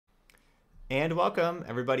And welcome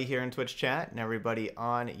everybody here in Twitch chat and everybody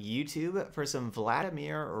on YouTube for some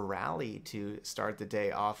Vladimir rally to start the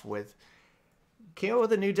day off with. Came up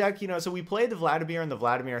with a new deck, so we played the Vladimir and the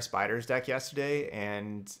Vladimir Spiders deck yesterday,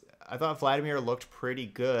 and I thought Vladimir looked pretty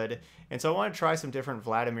good. And so I want to try some different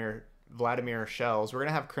Vladimir shells. We're going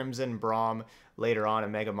to have Crimson Braum later on, a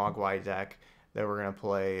Mega Mogwai deck that we're going to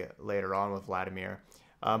play later on with Vladimir.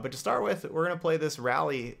 But to start with, we're going to play this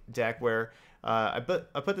rally deck where I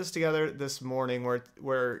put this together this morning where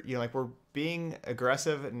we're being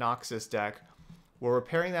aggressive Noxus deck. We're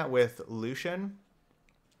pairing that with Lucian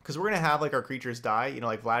because we're gonna have like our creatures die.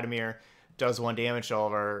 Like Vladimir does 1 damage to all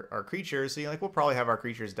of our creatures, so we'll probably have our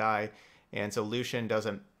creatures die. And so Lucian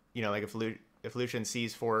doesn't, like if Lucian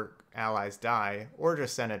sees 4 allies die or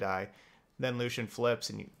just Senna die, then Lucian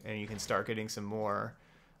flips and you can start getting some more.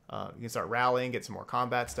 You can start rallying, get some more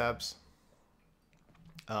combat steps.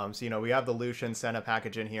 So we have the Lucian Senna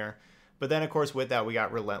package in here, but then of course with that we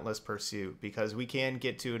got Relentless Pursuit because we can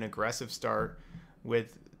get to an aggressive start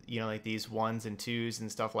with like these 1s and 2s and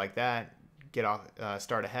stuff like that. Get off,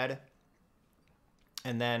 start ahead,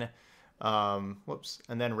 and then and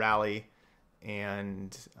then rally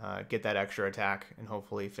and get that extra attack and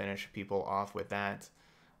hopefully finish people off with that.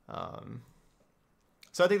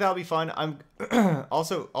 So I think that'll be fun. I'm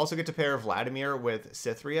also get to pair Vladimir with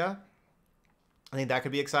Cythria. I think that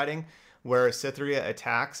could be exciting, where Cythria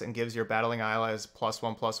attacks and gives your battling allies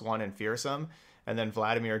 +1/+1 and fearsome, and then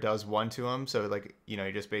Vladimir does 1 to him. So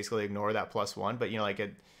you just basically ignore that +1, but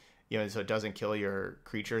so it doesn't kill your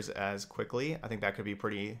creatures as quickly. I think that could be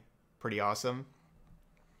pretty awesome.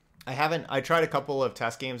 I tried a couple of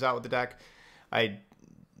test games out with the deck. I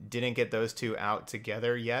didn't get those 2 out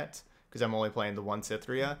together yet because I'm only playing the 1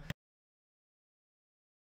 Cythria.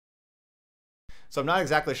 So I'm not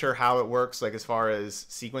exactly sure how it works, as far as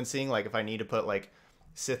sequencing, if I need to put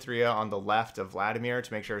Cythria on the left of Vladimir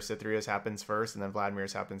to make sure Cythria's happens first and then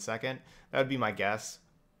Vladimir's happens second. That would be my guess,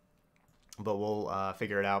 but we'll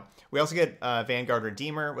figure it out. We also get Vanguard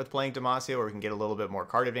Redeemer with playing Demacia, where we can get a little bit more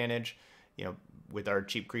card advantage, with our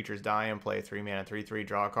cheap creatures die and play 3-mana 3/3,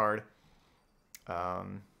 draw a card.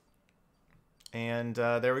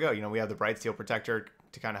 There we go. We have the Brightsteel Protector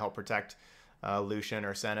to kind of help protect Lucian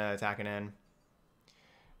or Senna attacking in.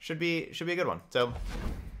 Should be a good one. So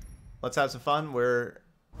let's have some fun. We're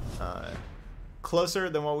closer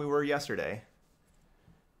than what we were yesterday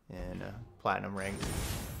in Platinum ranked.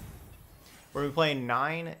 We're gonna be playing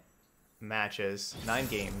 9 matches, 9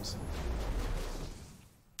 games.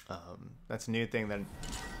 That's a new thing that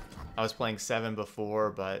I was playing 7 before,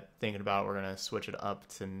 but thinking about it, we're gonna switch it up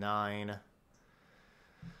to 9. All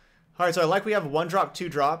right, so we have 1 drop, 2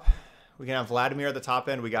 drop. We can have Vladimir at the top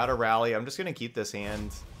end. We got a rally. I'm just gonna keep this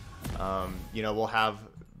hand. We'll have,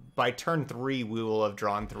 by turn 3, we will have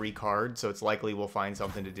drawn 3 cards, so it's likely we'll find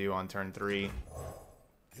something to do on turn 3.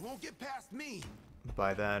 You won't get past me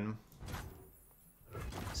by then.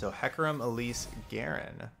 So Hecarim, Elise,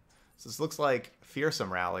 Garen. So this looks like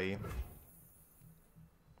fearsome rally.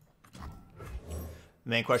 The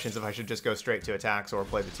main question is if I should just go straight to attacks or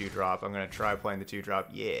play the 2 drop. I'm gonna try playing the 2 drop.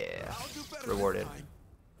 Yeah, rewarded.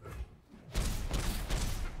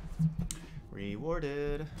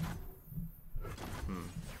 Rewarded.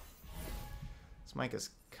 This mic is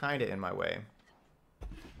kind of in my way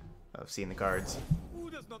of seeing the cards. Who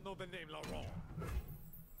does not know the name Laurent?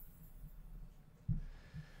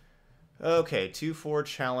 Okay, 2/4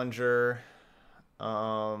 challenger.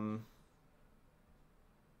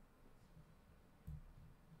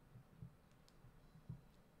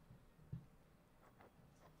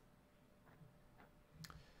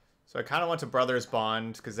 So I kind of want to Brothers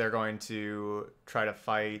Bond because they're going to try to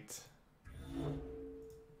fight.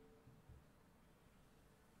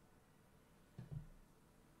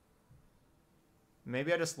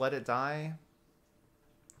 Maybe I just let it die.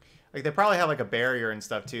 They probably have a barrier and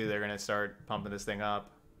stuff too. They're going to start pumping this thing up.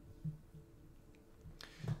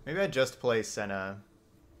 Maybe I just play Senna.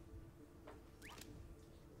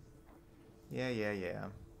 Yeah.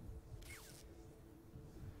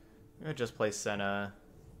 Maybe I just play Senna.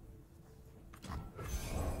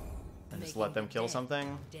 And just let them kill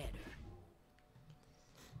something.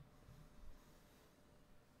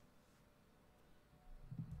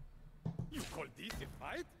 You call this a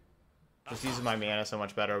fight? Just using my mana so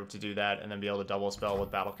much better to do that, and then be able to double spell with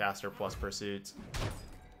Battlecaster plus Pursuits.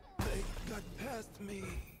 They got past me.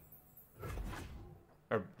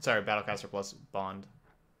 Or sorry, Battlecaster plus Bond.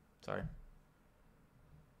 Sorry.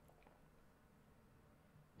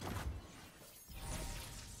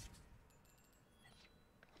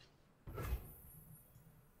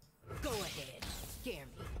 Go ahead, scare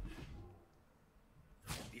me.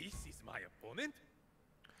 This is my My opponent?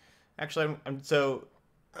 Actually, I'm so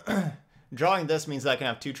drawing this means that I can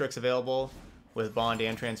have 2 tricks available with Bond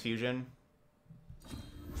and Transfusion.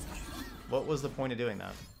 What was the point of doing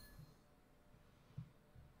that?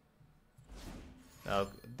 Oh,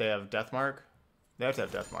 they have Deathmark? They have to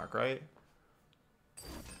have Deathmark, right?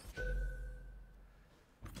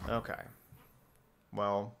 Okay.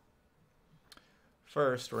 Well,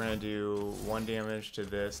 first we're going to do 1 damage to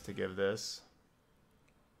this to give this.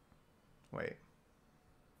 Wait.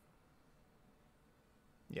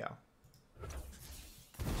 Yeah.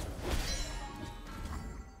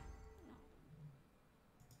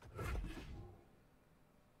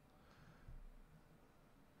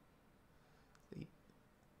 They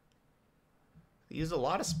use a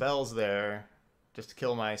lot of spells there just to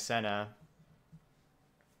kill my Senna.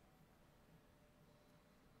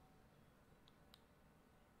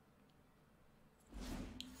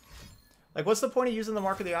 Like, what's the point of using the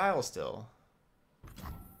Mark of the Isle still?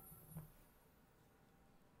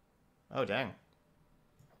 Oh, dang.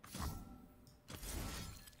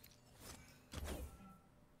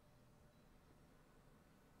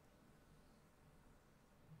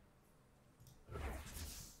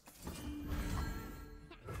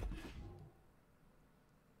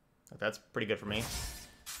 That's pretty good for me.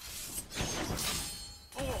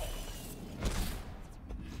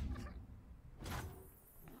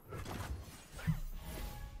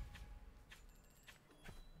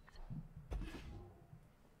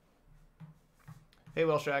 Hey,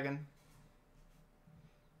 Welsh Dragon.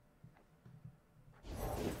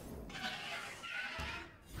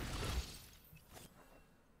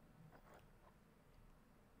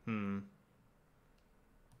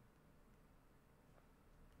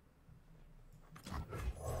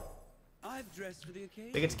 I've dressed for the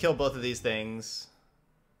occasion. They get to kill both of these things.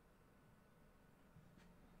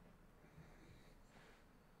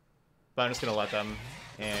 But I'm just gonna let them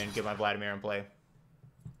and get my Vladimir in play.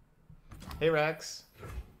 Hey Rex.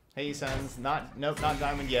 Hey Sons. Nope, not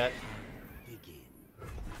Diamond yet. Begin.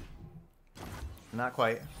 Not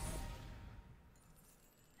quite.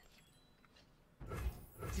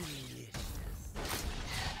 Delicious.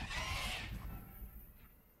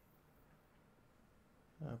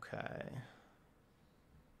 Okay.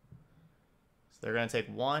 So they're gonna take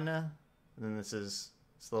 1, and then this is,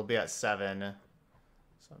 so they'll be at 7.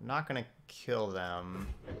 So I'm not gonna kill them.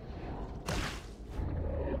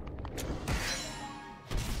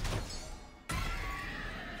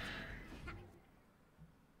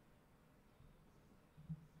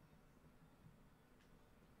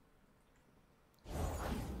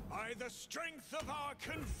 By the strength of our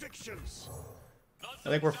convictions. I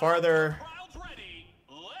think we're farther. Ready.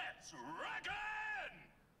 Let's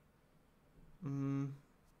reckon.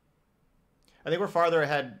 I think we're farther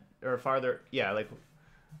ahead, or farther. Yeah, like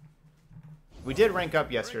we did rank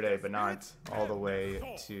up yesterday, but not all the way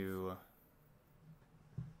to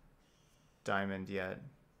Diamond yet.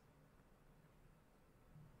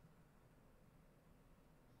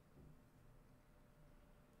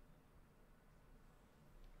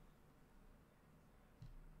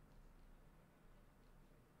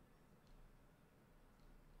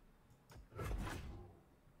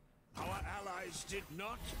 Our allies did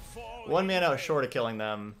not fall. 1 mana short of killing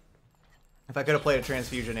them. If I could have played a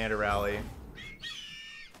Transfusion and a Rally.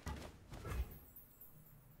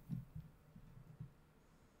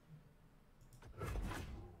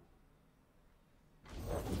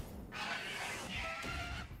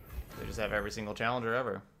 They just have every single challenger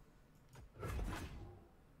ever.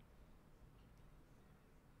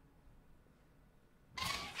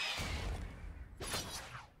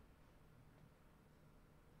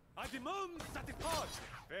 I demand satisfaction.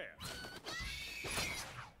 Fair.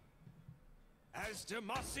 As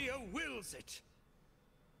Demacia wills it.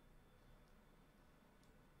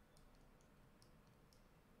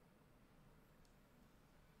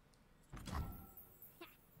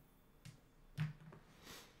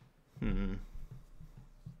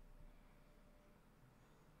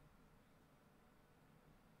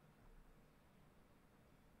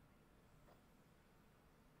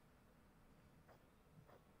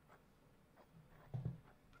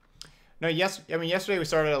 No, I mean yesterday we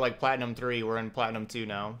started at like Platinum 3. We're in Platinum 2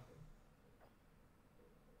 now.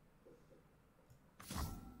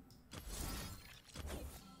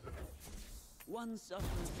 One suffers,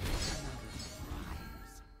 another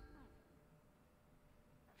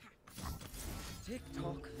thrives.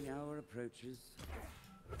 Tick-tock, the hour approaches.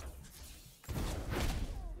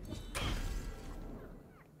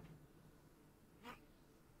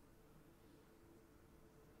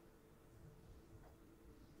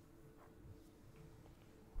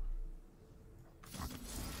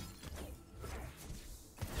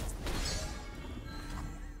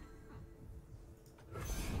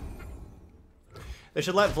 They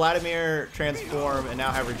should let Vladimir transform and now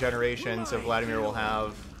have regeneration, so Vladimir will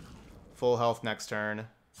have full health next turn.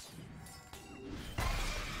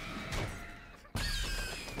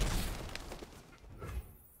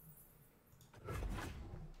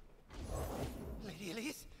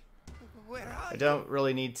 I don't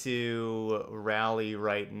really need to rally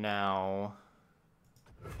right now,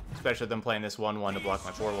 especially with them playing this 1/1 to block my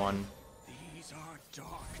 4/1. These are dark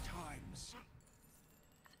times.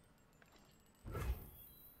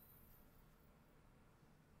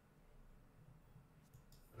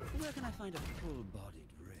 Where can I find a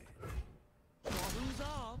full-bodied red? Bottoms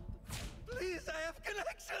up! Please, I have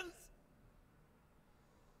connections!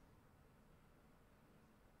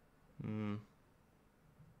 Hmm.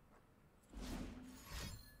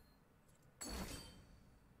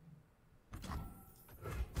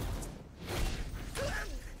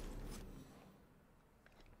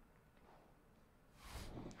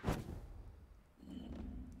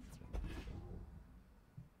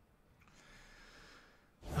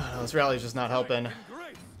 This rally's just not helping.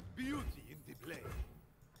 Great beauty in the play.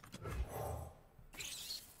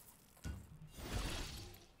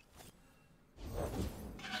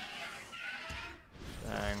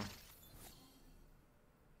 Dang.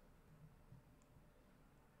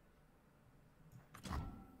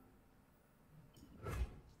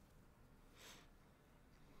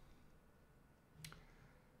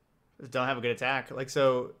 Just don't have a good attack. Like,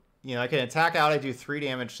 so, you know, I can attack out, I do 3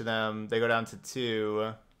 damage to them, they go down to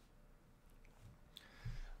 2.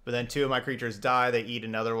 But then 2 of my creatures die, they eat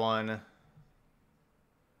another one.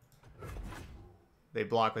 They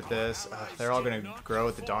block with this. They're all going to grow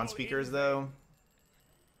with the Dawn Speakers, though.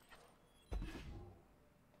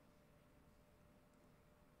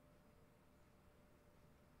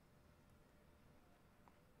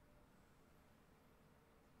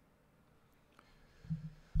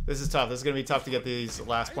 This is tough. This is going to be tough to get these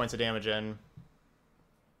last points of damage in.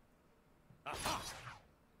 I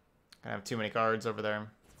have too many cards over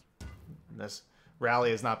there. This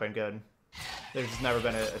rally has not been good. There's just never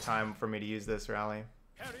been a time for me to use this rally.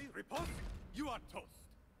 Harry, repulse, you are toast.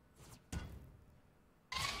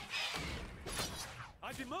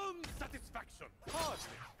 I demand satisfaction. Hardly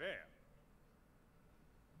fair.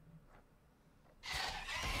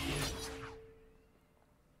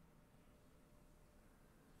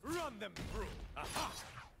 Run them through. Aha!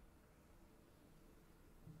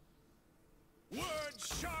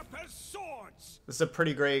 Words sharp as swords. This is a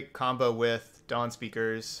pretty great combo with Dawn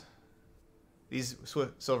Speakers. These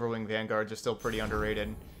Silverwing Vanguards are still pretty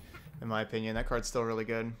underrated, in my opinion. That card's still really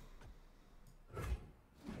good.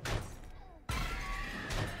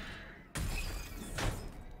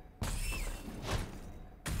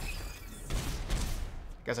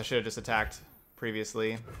 Guess I should have just attacked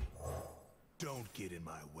previously. Don't get in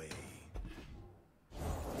my way.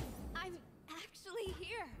 I'm actually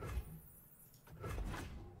here.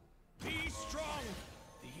 Be strong.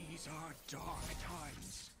 These are dark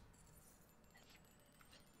times.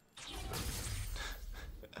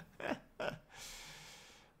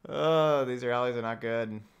 Oh, these rallies are not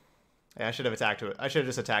good. Yeah, I should have attacked it. I should have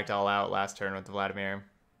just attacked all out last turn with the Vladimir.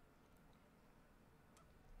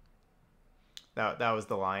 That was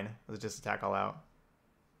the line. It was just attack all out.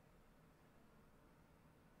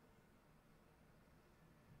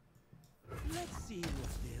 Let's see what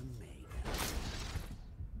they're made of.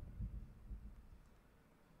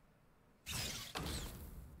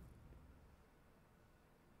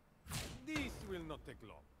 This will not take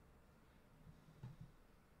long.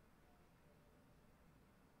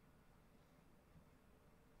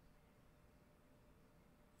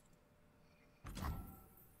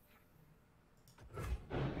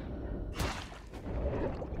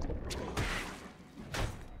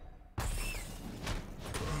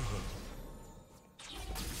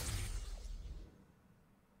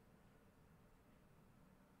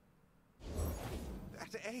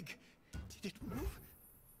 That egg, did it move?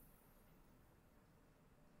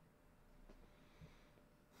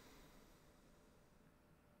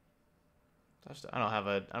 I don't have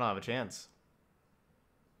a chance.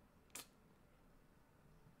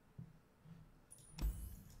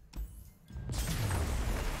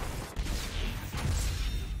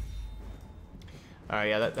 All right,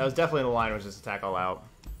 yeah, that was definitely the line. Was just attack all out,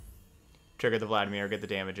 trigger the Vladimir, get the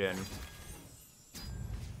damage in.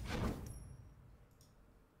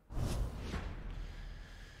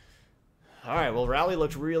 All right, well, rally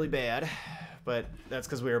looked really bad, but that's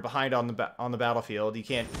because we were behind on the battlefield. You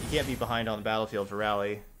can't be behind on the battlefield for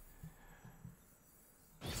rally.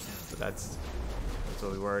 So that's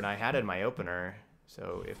what we were, and I had it in my opener.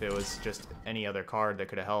 So if it was just any other card that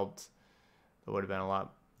could have helped, it would have been a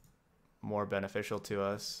more beneficial to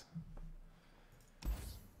us.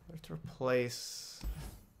 Let's replace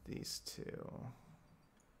these two.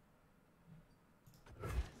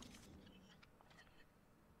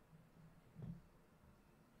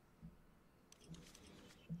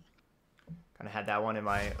 Kind of had that one in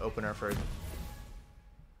my opener for...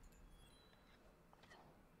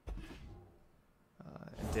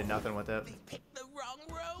 did nothing with it.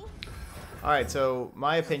 Alright, so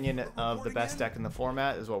my opinion of the best deck in the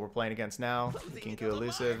format is what we're playing against now. The Kinku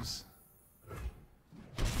Elusives.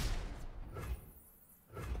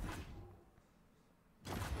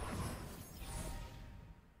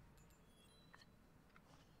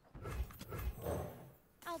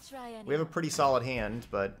 I'll try anyway. We have a pretty solid hand,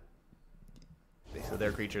 but so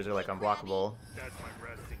their creatures are like unblockable. That's my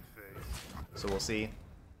resting face. So we'll see.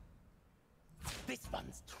 This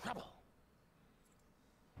one's trouble.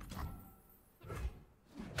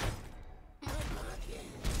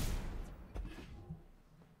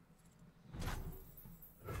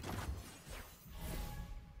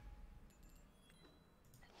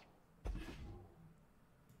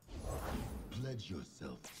 Pledge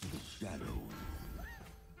yourself to the shadow.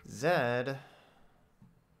 Zed.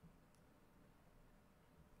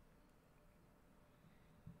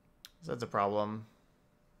 Zed's a problem.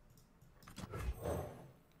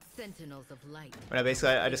 Sentinels of light. I mean,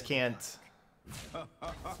 basically, I just can't. Can't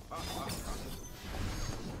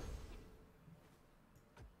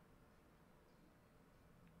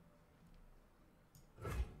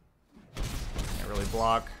really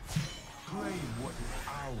block.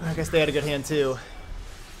 I guess they had a good hand too.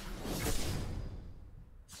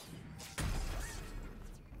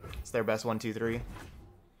 It's their best 1, 2, 3.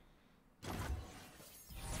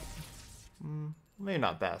 Maybe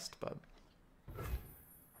not best, but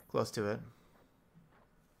close to it.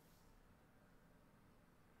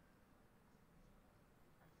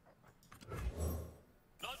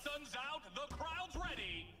 The sun's out, the crowd's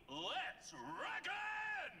ready. Let's reckon!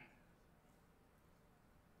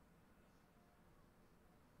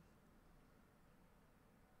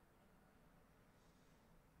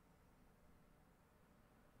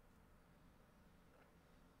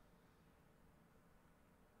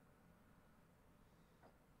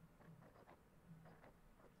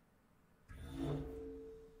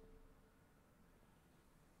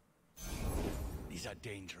 These are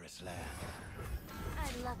dangerous lands. I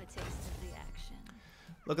love a taste of the action.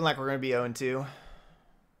 Looking like we're going to be 0-2.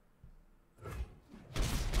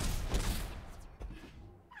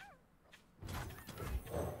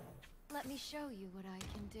 Let me show you what I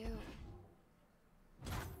can do.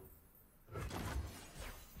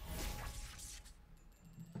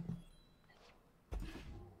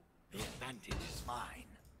 The advantage is mine.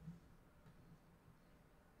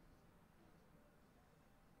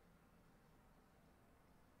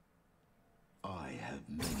 I have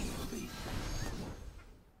many faces.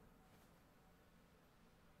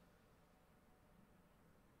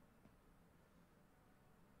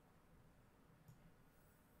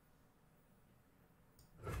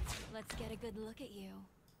 Let's get a good look at you.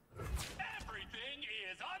 Everything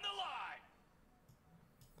is on the line!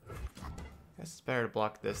 Guess it's better to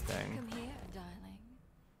block this thing. Come here, darling.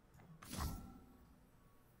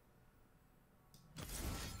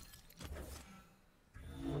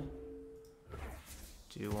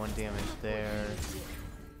 Do 1 damage there.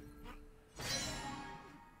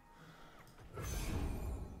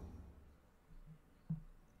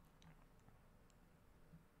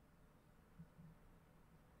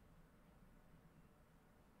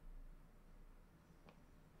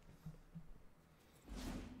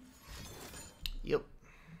 Yep.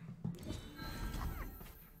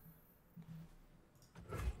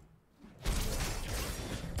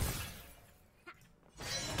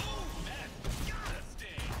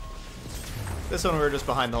 This one we were just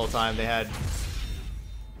behind the whole time. They had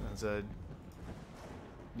as a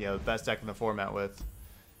best deck in the format with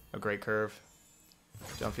a great curve.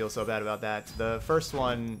 Don't feel so bad about that. The first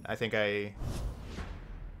one, I think I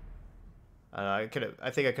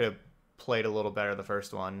think I could have played a little better the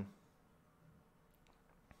first one.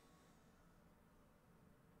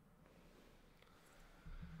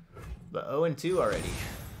 But 0-2 already.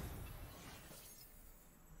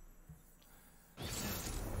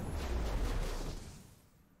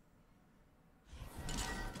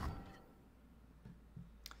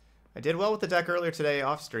 I did well with the deck earlier today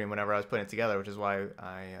off stream whenever I was putting it together, which is why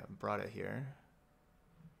I brought it here.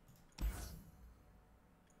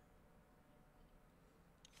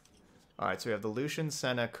 Alright, so we have the Lucian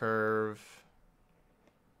Senna curve.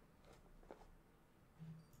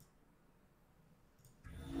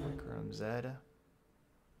 Chrome Zed.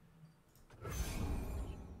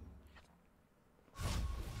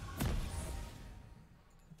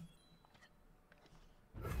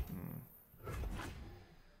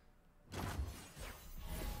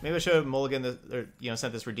 Maybe I should have mulliganed or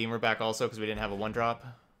sent this Redeemer back also because we didn't have a 1-drop.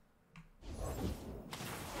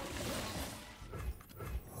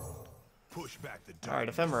 Push back the All right,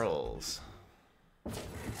 ephemerals.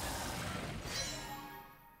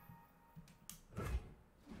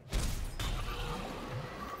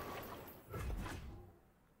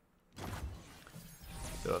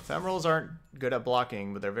 So ephemerals aren't good at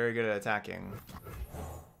blocking, but they're very good at attacking.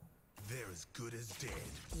 They're as good as dead.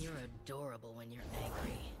 You're adorable when you're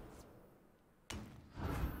angry.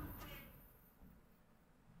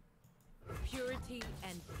 Purity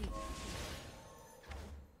and peace.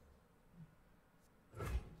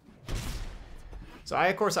 So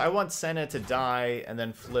of course, I want Senna to die and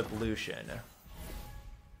then flip Lucian.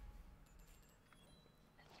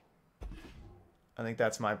 I think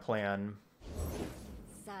that's my plan.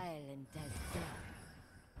 Silent as death.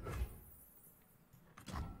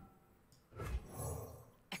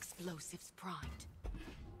 Explosives primed.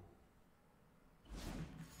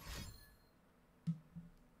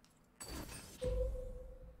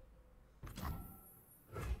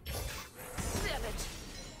 Damn it!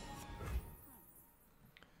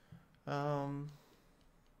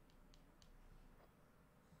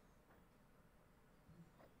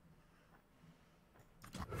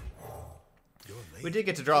 We did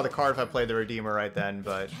get to draw the card if I played the Redeemer right then,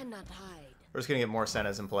 but Cannot hide. we're just gonna get more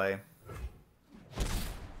Sennas in play.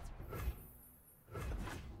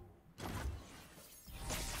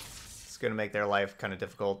 It's gonna make their life kind of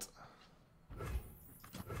difficult.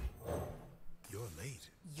 You're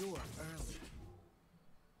late. You're early.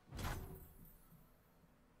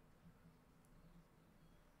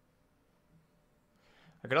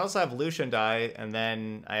 I could also have Lucian die, and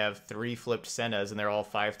then I have 3 flipped Sennas, and they're all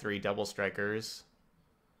 5/3 double strikers.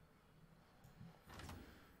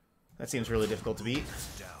 That seems really difficult to beat.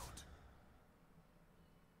 Doubt.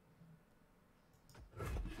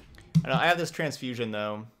 I have this transfusion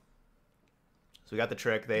though, so we got the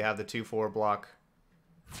trick. They have the 2/4 block,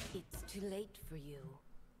 It's too late for you.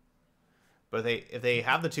 but if they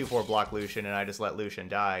have the 2/4 block Lucian, and I just let Lucian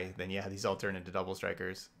die, then yeah, these all turn into double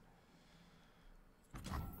strikers.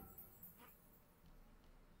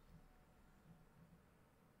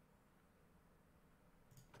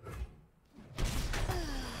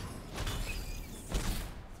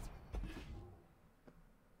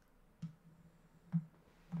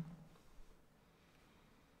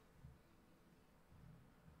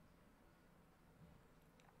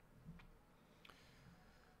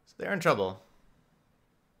 They're in trouble.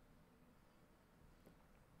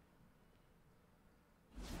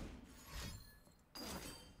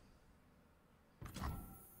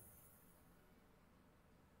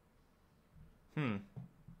 You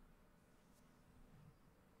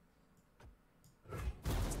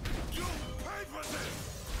pay for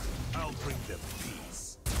this. I'll bring them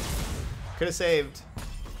peace. Could have saved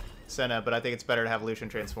Senna, but I think it's better to have Lucian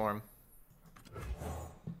transform.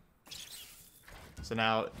 So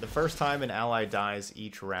now, the first time an ally dies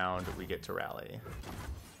each round, we get to rally.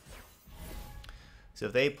 So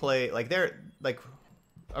if they play, like,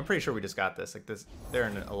 I'm pretty sure we just got this. Like, they're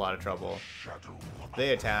in a lot of trouble.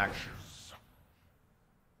 They attack.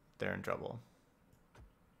 They're in trouble.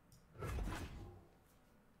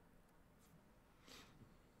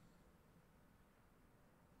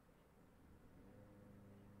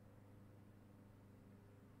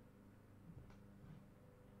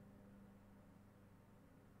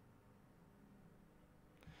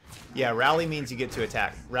 Yeah, rally means you get to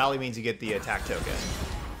attack. Rally means you get the attack token.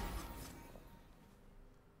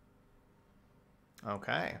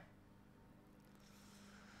 Okay.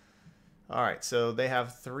 Alright, so they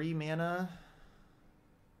have 3 mana.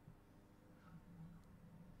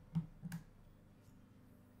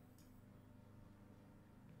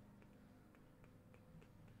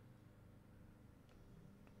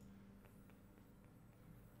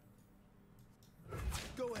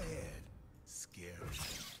 Go ahead. Scare me.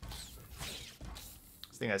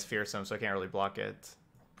 This thing has fearsome, so I can't really block it.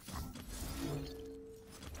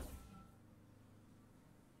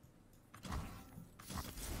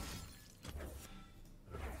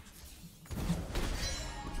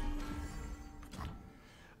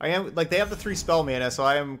 I am, like, they have the 3 spell mana, so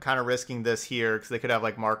I am kind of risking this here, because they could have,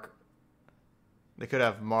 like, Mark. They could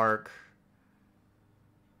have Mark.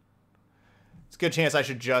 It's a good chance I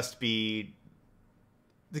should just be...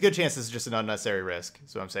 The good chance this is just an unnecessary risk.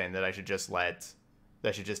 So I'm saying that I should just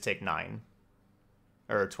take 9.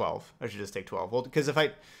 Or 12. I should just take 12. Well, because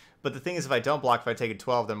but the thing is, if I don't block, if I take a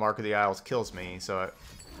 12, then Mark of the Isles kills me. So,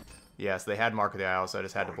 yes, they had Mark of the Isles, so I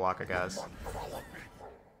just had to block, I guess.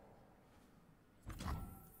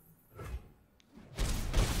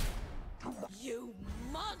 You You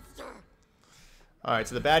monster! Alright,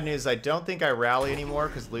 so the bad news, I don't think I rally anymore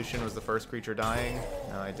because Lucian was the first creature dying.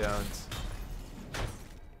 No, I don't.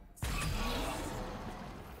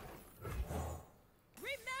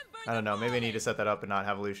 I don't know, maybe I need to set that up and not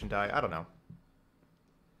have Lucian die. I don't know.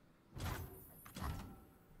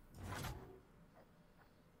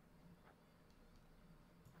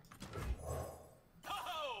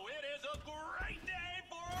 Oh, it is a great day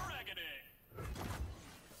for a reckoning.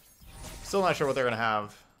 Still not sure what they're going to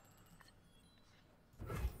have.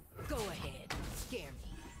 Go ahead, scare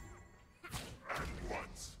me.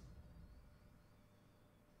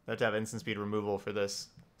 They have to have instant speed removal for this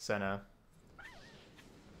Senna.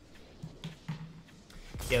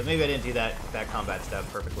 Yeah, maybe I didn't do that combat step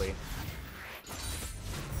perfectly.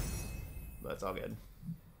 But it's all good.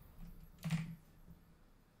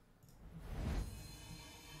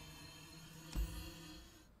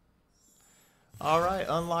 Alright,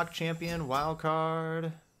 unlock champion, wild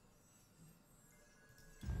card.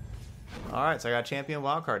 Alright, so I got champion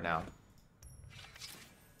wild card now.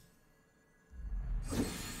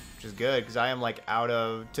 Which is good, because I am like out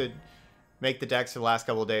of... To make the decks for the last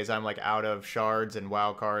couple of days, I'm like out of shards and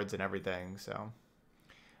wild cards and everything, so...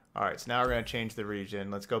 Alright, so now we're going to change the region.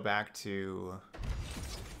 Let's go back to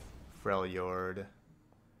Freljord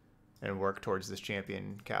and work towards this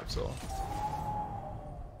champion capsule.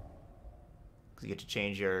 Because you get to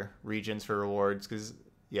change your regions for rewards, because,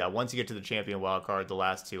 yeah, once you get to the champion wild card, the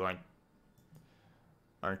last two aren't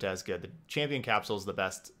as good. The champion capsule is the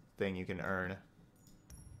best thing you can earn.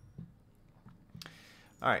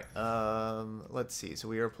 Alright, let's see. So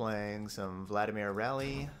we are playing some Vladimir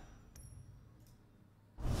Rally.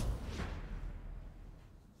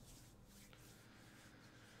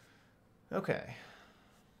 Okay.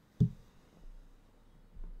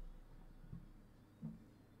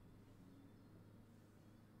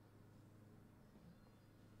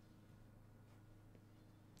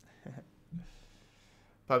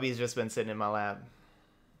 Puppy's just been sitting in my lap.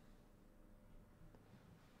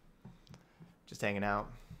 Just hanging out.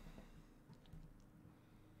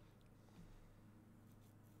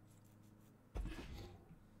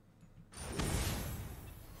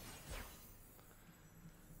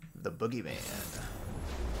 The Boogeyman.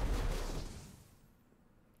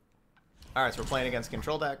 Alright, so we're playing against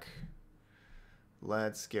control deck.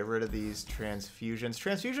 Let's get rid of these transfusions.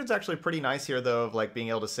 Transfusion's actually pretty nice here, though, of like being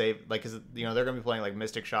able to save, like, cause you know they're gonna be playing like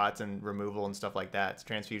Mystic Shots and removal and stuff like that. So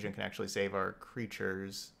transfusion can actually save our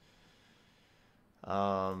creatures.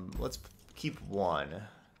 Let's keep one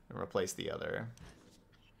and replace the other.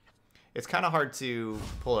 It's kind of hard to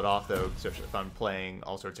pull it off, though, especially if I'm playing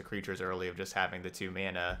all sorts of creatures early, of just having the 2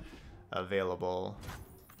 mana available.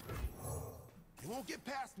 It won't get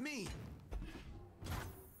past me.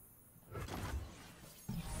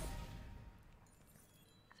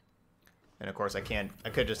 And of course, I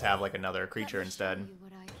could just have like another creature Let me instead. Show you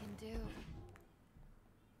what I can do.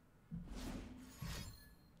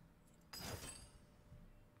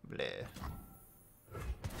 Bleh.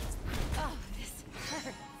 Oh, this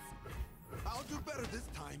hurts. I'll do better this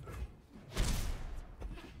time.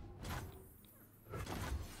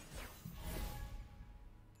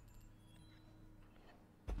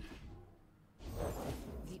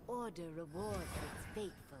 The Order rewards its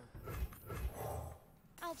faithful.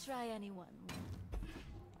 I'll try anyone.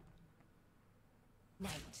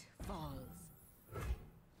 Night falls.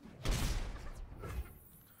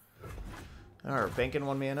 Alright, banking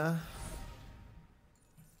 1 mana.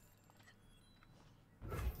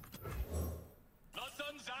 The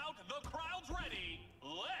sun's out, the crowd's ready.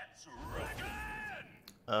 Let's reckon!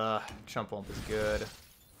 Chump Wump is good.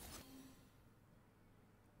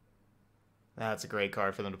 That's a great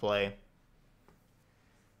card for them to play.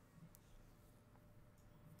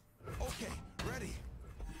 Okay, ready.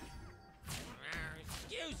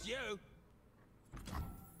 Excuse you.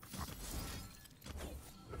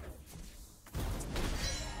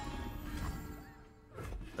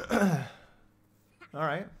 All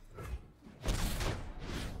right.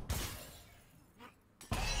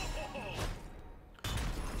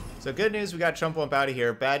 So good news, we got Chump Wump out of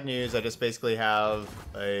here. Bad news, I just basically have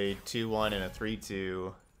a 2-1 and a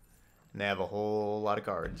 3-2. And they have a whole lot of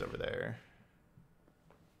cards over there.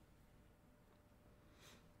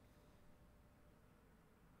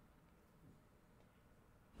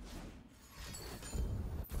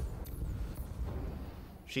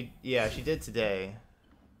 Yeah, she did today.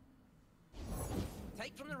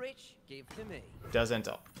 Take from the rich, give to me.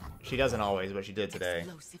 She doesn't always, but she did today.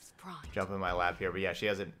 Explosives prime. Jump in my lap here, but yeah, she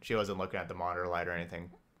wasn't looking at the monitor light or anything.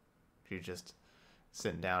 She was just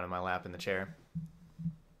sitting down in my lap in the chair.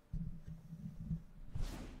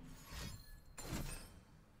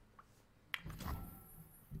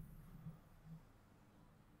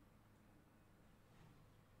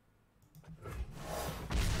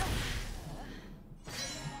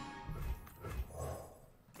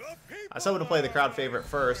 I was hoping to play the crowd favorite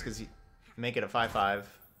first because you make it a 5-5.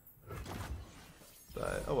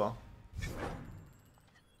 But, oh well.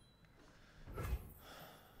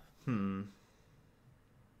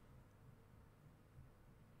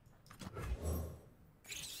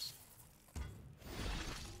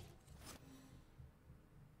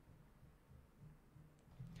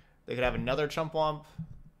 They could have another Chump Wump.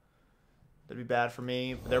 That'd be bad for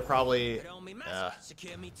me. They're probably... that's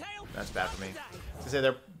bad for me.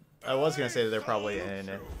 I was going to say that they're probably in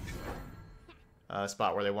a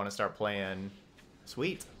spot where they want to start playing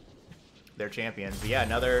Sweet. They're champions. But yeah,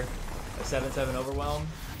 another 7-7 Overwhelm.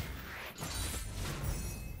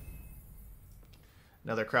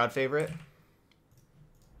 Another crowd favorite.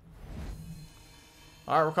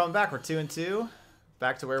 Alright, we're coming back. We're 2-2.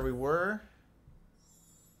 Back to where we were.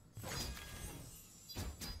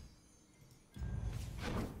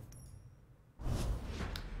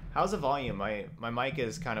 How's the volume? My mic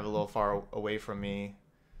is kind of a little far away from me.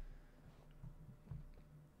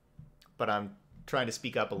 But I'm trying to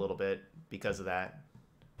speak up a little bit because of that.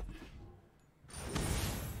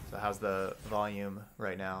 So how's the volume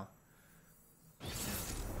right now?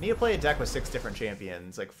 I need to play a deck with 6 different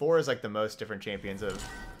champions. Like 4 is like the most different champions I've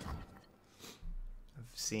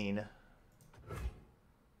seen.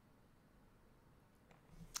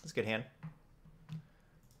 That's a good hand.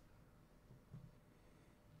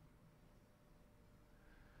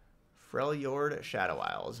 Freljord Shadow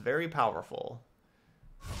Isles. Very powerful.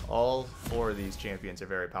 All 4 of these champions are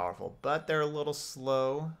very powerful, but they're a little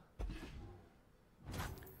slow.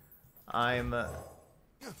 I'm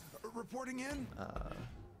reporting in.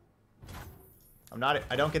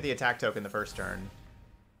 I don't get the attack token the first turn.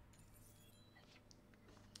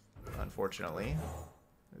 Unfortunately.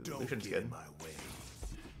 Lucian's good. My way.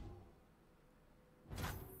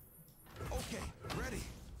 Okay, ready.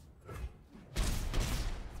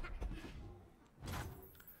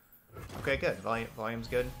 Okay, good. Volume's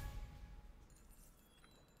good.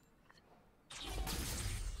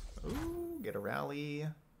 Ooh, get a rally.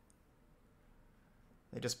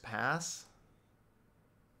 They just pass.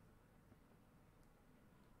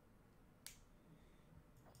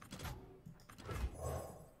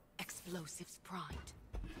 Explosives primed.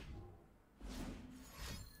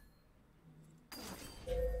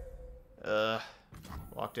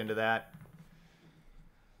 Walked into that.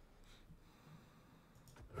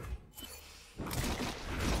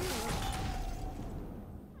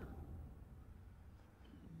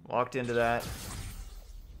 Walked into that.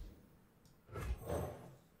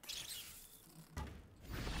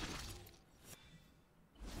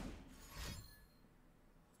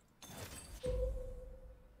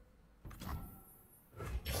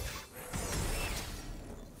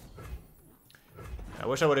 I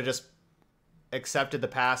wish I would have just accepted the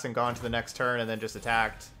pass and gone to the next turn and then just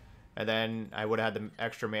attacked. And then I would have had the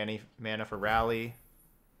extra mana for rally.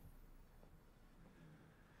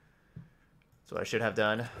 That's what I should have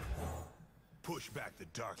done. Push back the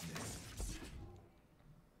darkness.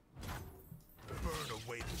 Burn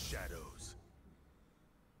away the shadows.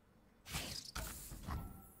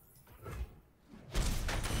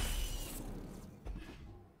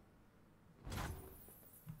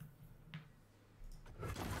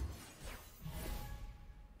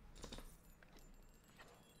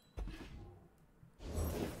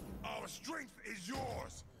 Our strength is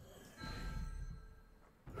yours.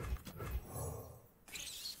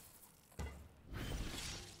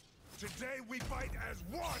 Today we fight as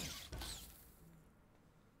one!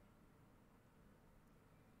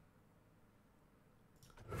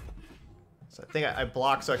 So I think I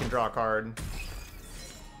block so I can draw a card.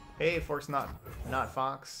 Hey, Fork's not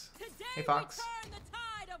Fox. Hey, Fox. The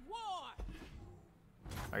tide of war.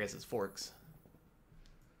 I guess it's Forks.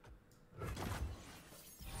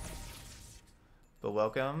 But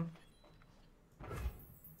welcome.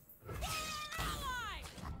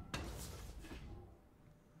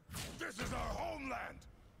 This is our homeland!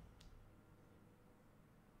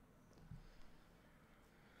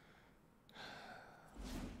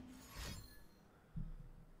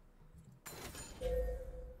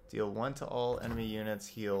 Deal 1 to all enemy units,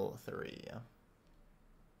 heal 3.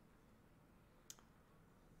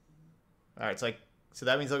 Alright, so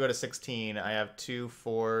that means they'll go to 16. I have 2,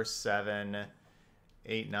 4, 7,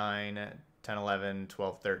 8, 9, 10, 11,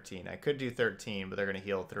 12, 13. I could do 13, but they're going to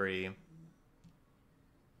heal 3.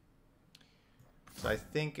 So I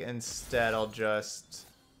think instead I'll just...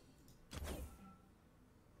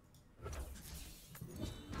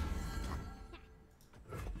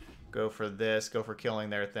 go for this, go for killing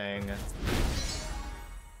their thing.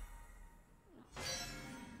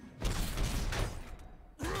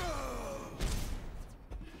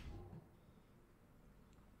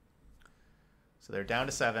 So they're down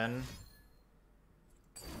to 7.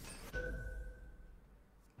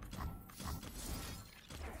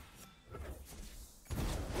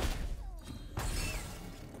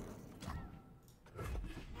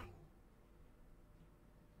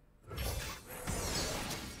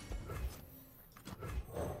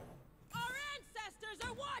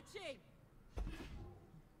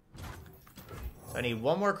 So I need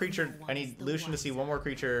one more creature. I need Lucian to see one more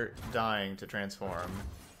creature dying to transform.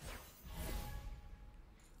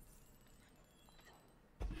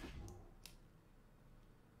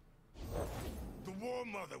 The War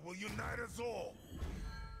Mother will unite us all.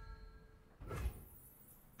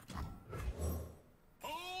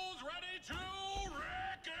 Who's ready to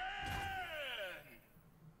reckon?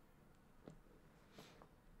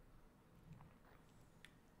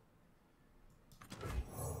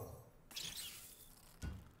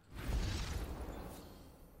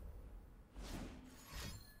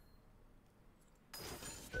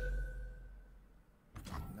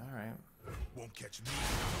 Alright. Won't catch me.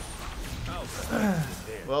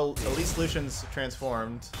 Well, at least Lucian's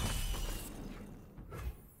transformed.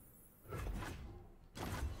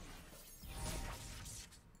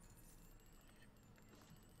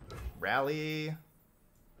 Rally.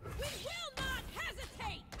 We will not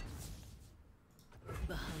hesitate.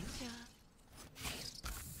 Behind ya.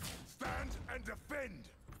 Stand and defend.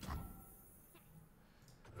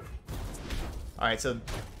 Alright, so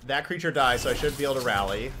that creature dies, so I should be able to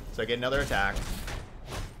rally. So I get another attack.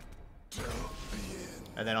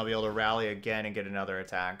 And then I'll be able to rally again and get another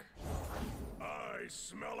attack. I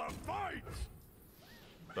smell a fight.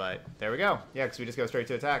 But there we go. Yeah, because we just go straight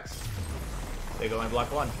to attacks. They go in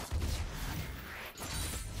block 1.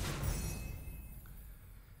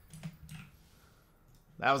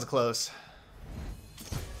 That was close.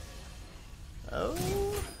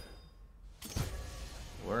 Oh.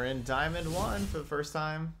 We're in Diamond 1 for the first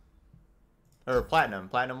time. Or Platinum.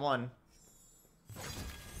 Platinum 1.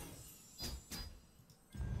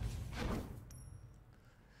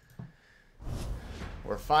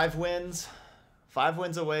 We're 5 wins. 5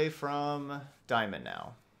 wins away from Diamond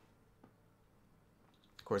now.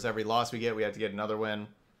 Of course, every loss we get, we have to get another win.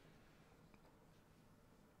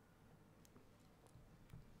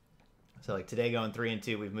 So like today going 3 and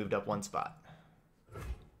 2, we've moved up 1 spot.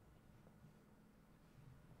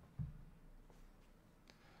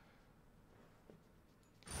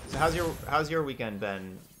 So how's your weekend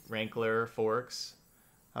been, Rankler, Forks?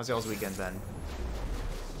 How's y'all's weekend been?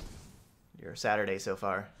 Your Saturday so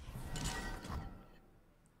far?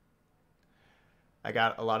 I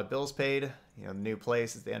got a lot of bills paid. You know, the new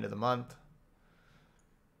place is the end of the month.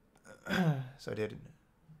 So I did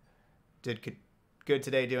good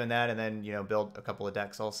today doing that, and then, you know, build a couple of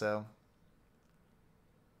decks also.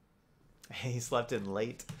 He slept in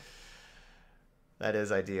late. That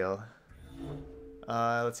is ideal.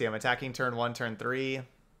 Let's see, I'm attacking turn 1, turn 3.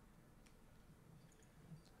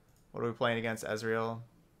 What are we playing against, Ezreal?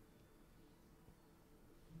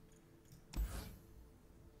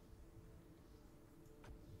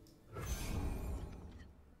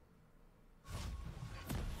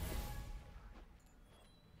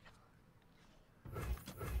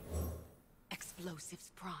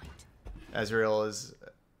 Explosives primed. Ezreal is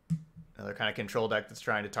another kind of control deck that's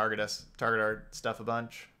trying to target our stuff a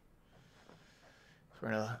bunch. We're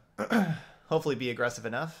gonna hopefully be aggressive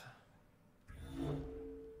enough.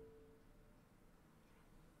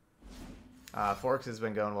 Forks has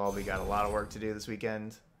been going well. We got a lot of work to do this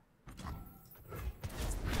weekend.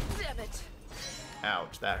 Damn it.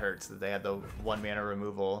 Ouch, that hurts that they had the 1 mana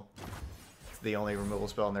removal. It's the only removal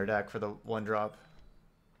spell in their deck for the 1 drop.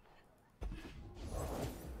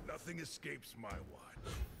 Nothing escapes my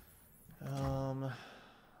watch.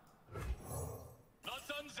 The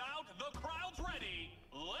sun's out, the crowd's ready.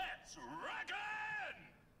 Let's reckon!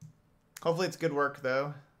 Hopefully it's good work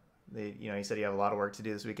though. You know, you said you have a lot of work to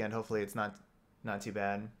do this weekend. Hopefully it's not too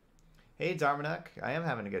bad. Hey Darmanek, I am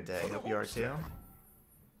having a good day. Hope you are too.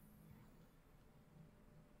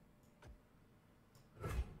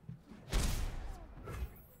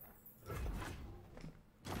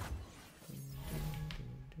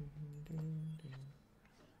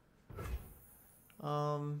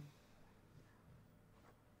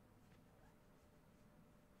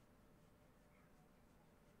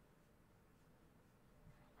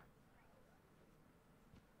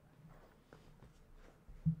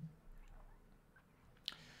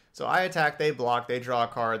 So I attack, they block, they draw a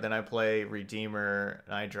card, then I play Redeemer,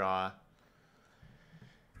 and I draw.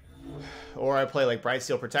 Or I play like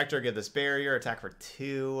Brightsteel Protector, get this barrier, attack for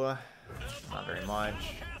 2. Not very much.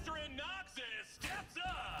 Noxus steps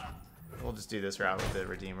up. We'll just do this route with the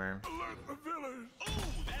Redeemer. Alert the village.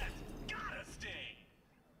 Ooh, that's gotta sting.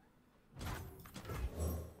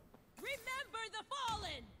 Remember the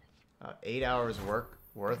fallen! 8 hours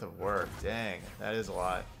worth of work. Dang, that is a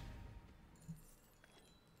lot.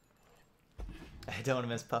 I don't want to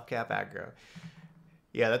miss Puff Cap aggro.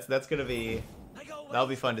 Yeah, that's gonna be. That'll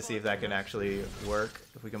be fun to see if that can actually work.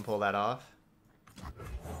 If we can pull that off.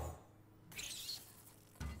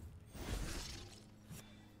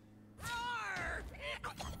 Arr!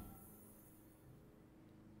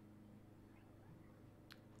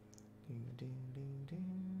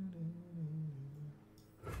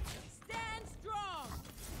 Stand strong!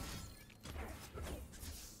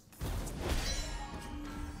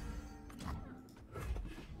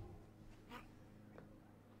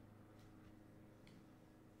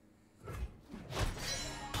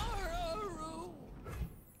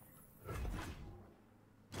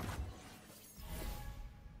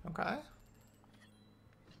 Okay. Allies!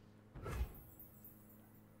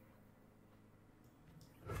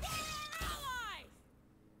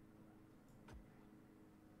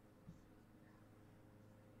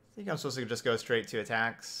 I think I'm supposed to just go straight to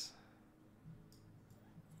attacks.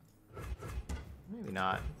 Maybe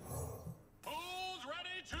not. Who's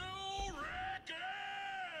ready to reckon?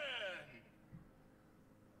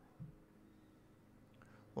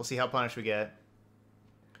 We'll see how punished we get.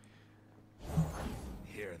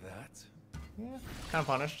 Hear that? Yeah, kind of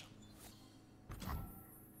punished.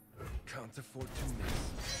 Can't afford to miss.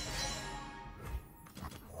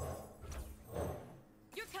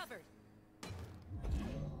 You're covered.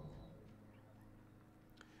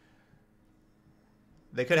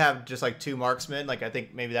 They could have just like 2 marksmen. Like I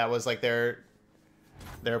think maybe that was like their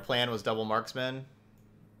plan was double marksmen.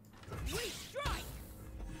 We strike!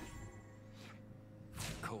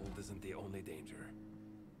 Cold isn't the only danger.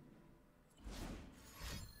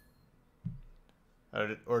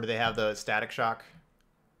 Or do they have the static shock?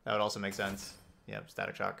 That would also make sense. Yep,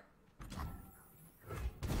 static shock.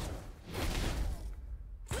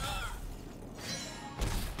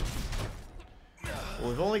 Well,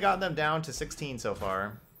 we've only gotten them down to 16 so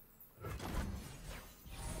far.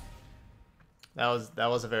 That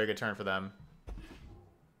was a very good turn for them.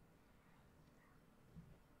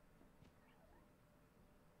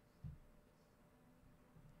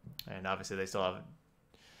 And obviously they still have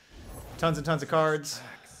tons and tons of cards.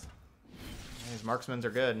 These marksmen are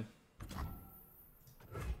good.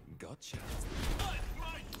 Gotcha.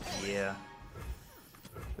 Yeah.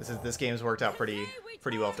 This game's worked out pretty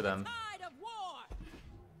well for them. Tide of war!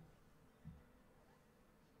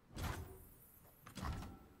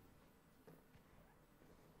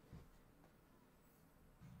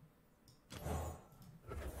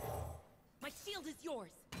 My shield is yours.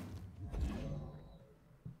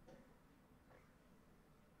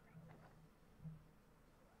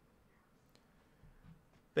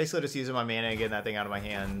 Basically just using my mana and getting that thing out of my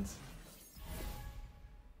hands.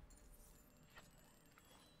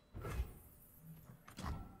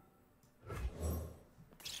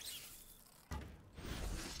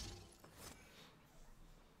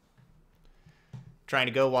 Trying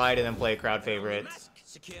to go wide and then play a crowd favorite.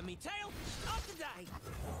 Secure me tail. Start the day.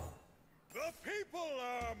 The people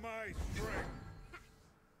are my strength.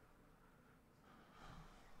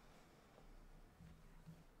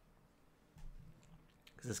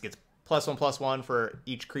 Because this gets +1/+1 for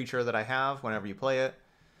each creature that I have whenever you play it.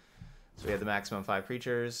 So we have the maximum 5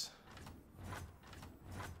 creatures.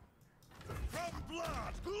 From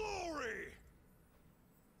blood, glory.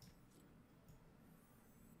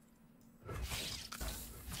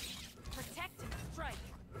 Protect and strike.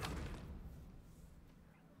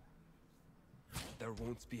 There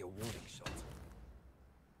won't be a warning shot.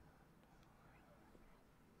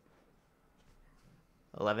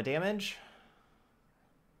 $11 damage.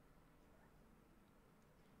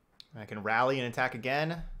 I can rally and attack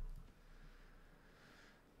again.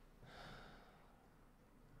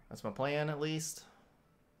 That's my plan, at least.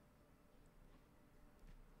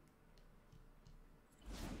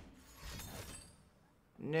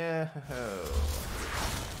 No.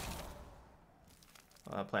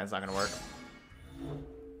 Well, that plan's not going to work.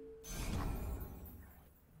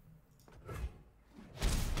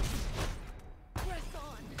 Press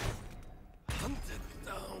on. Hunted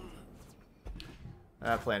down.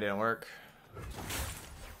 That plan didn't work.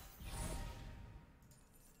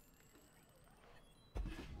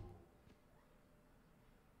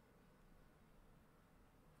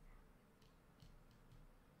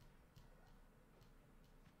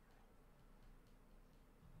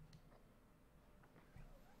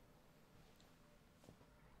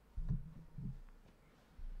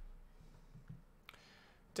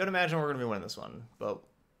 Don't imagine we're going to be winning this one, but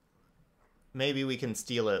maybe we can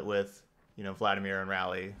steal it with, you know, Vladimir and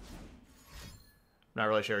Rally. I'm not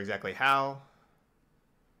really sure exactly how.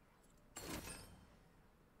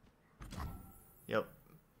 Yep.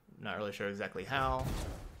 Not really sure exactly how.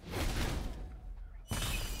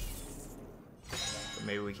 But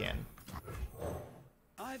maybe we can.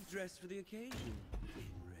 I've dressed for the occasion in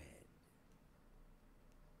red.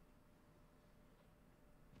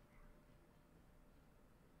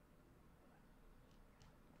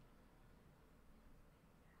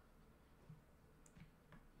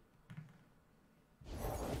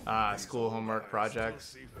 Ah, school homework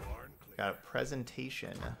projects. Got a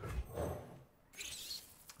presentation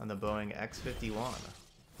on the Boeing X-51.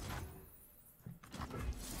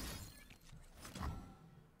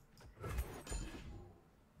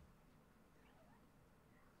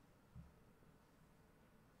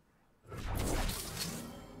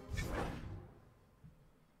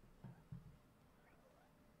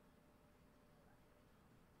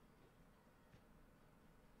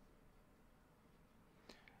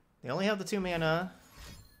 They only have the 2 mana.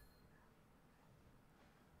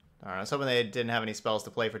 Alright, I was hoping they didn't have any spells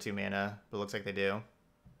to play for 2 mana, but it looks like they do.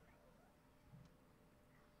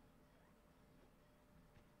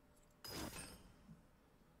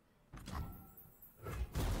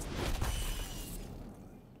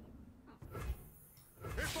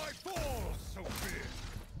 If I fall, so be it.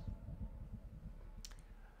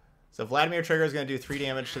 So Vladimir trigger is going to do 3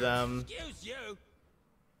 damage to them, Excuse you.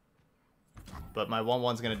 but my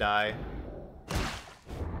 1/1's going to die.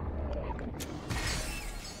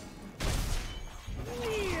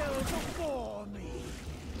 Kneel before me.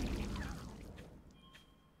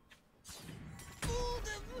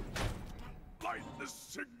 Light the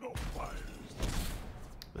signal fires.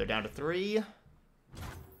 They're down to 3. And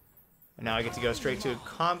now I get to go straight to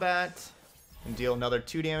combat and deal another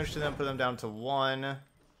 2 damage to them, put them down to 1.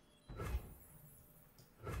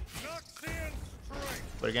 Noxian strength.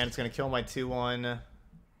 But again, it's going to kill my 2/1.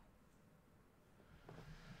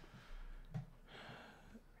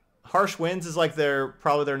 Harsh Winds is like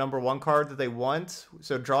probably their #1 card that they want.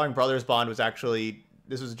 So drawing Brothers Bond was actually,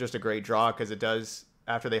 this was just a great draw because it does,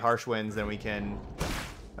 after they Harsh Winds, then we can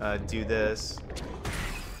do this.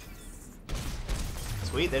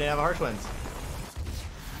 Sweet, they didn't have a Harsh Winds.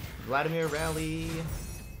 Vladimir Rally.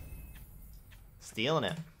 Stealing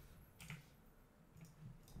it.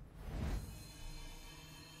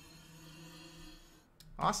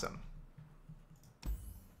 Awesome.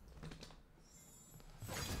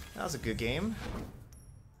 That was a good game.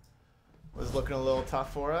 Was looking a little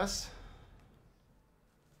tough for us.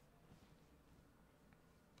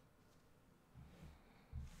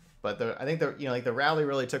 But I think the rally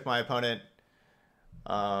really took my opponent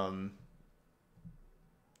by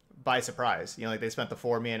surprise. You know, like they spent the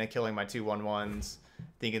 4 mana killing my 2/1/1s,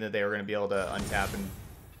 thinking that they were going to be able to untap and,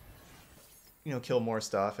 you know, kill more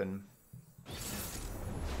stuff. And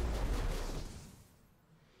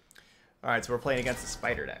all right, so we're playing against the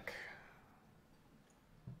spider deck.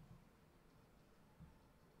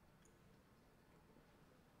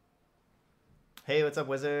 Hey, what's up,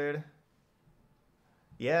 Wizard?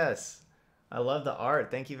 Yes, I love the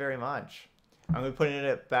art. Thank you very much. I'm going to be putting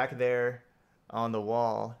it back there on the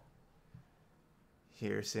wall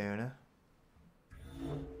here soon.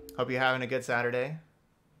 Hope you're having a good Saturday.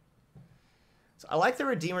 So I like the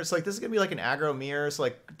Redeemers. Like, this is going to be like an aggro mirror, so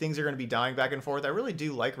like things are going to be dying back and forth. I really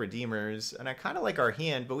do like Redeemers, and I kind of like our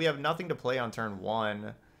hand, but we have nothing to play on turn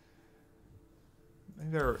 1.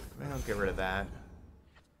 Maybe I'll get rid of that.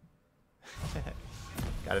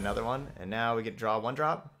 Got another one, and now we get draw 1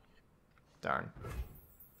 drop. Darn.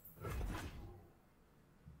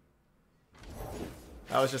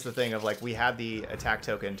 That was just the thing of like we had the attack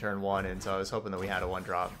token turn 1, and so I was hoping that we had a 1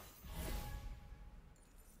 drop.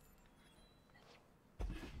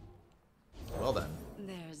 Well done.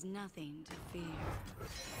 There's nothing to fear.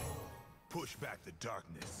 Push back the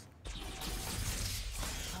darkness.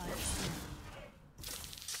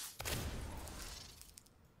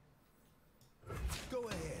 Go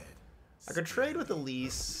ahead. I could trade with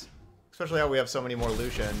Elise, especially how we have so many more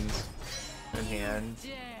Lucians in hand.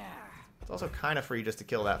 It's also kind of free just to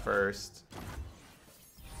kill that first.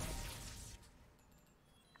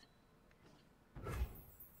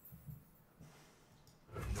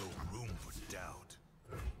 No room for doubt.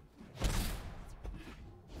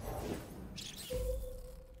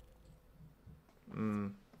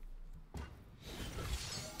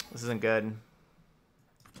 This isn't good.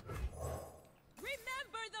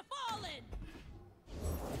 Remember the fallen!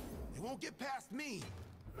 You won't get past me.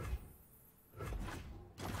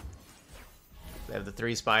 They have the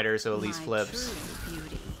 3 spiders, so Elise My flips. true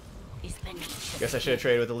beauty is the Guess I should have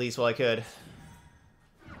traded with Elise while I could.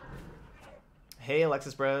 Hey,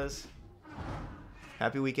 Alexis Bros.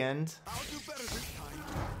 Happy weekend. I'll do better this time.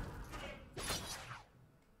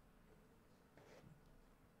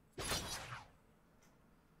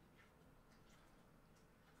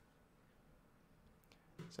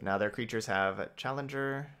 So now their creatures have a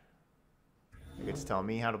Challenger. They get to tell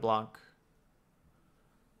me how to block.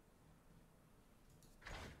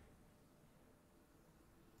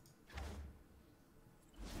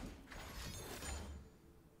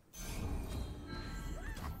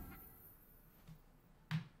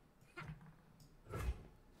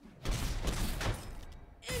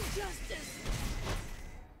 Injustice!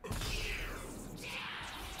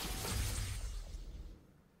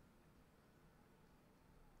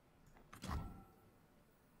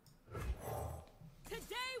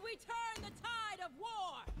 Today we turn the tide of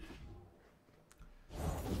war!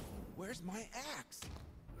 Where's my axe?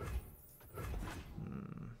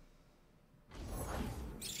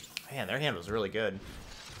 Man, their hand was really good.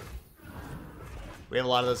 We have a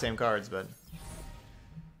lot of those same cards, but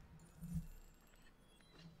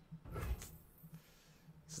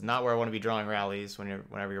this is not where I want to be drawing rallies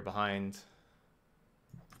whenever you're behind.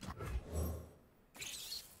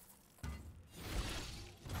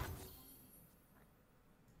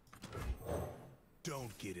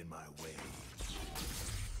 Don't get in my way.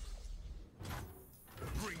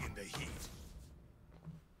 Bring in the heat.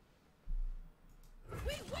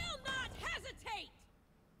 We will not hesitate!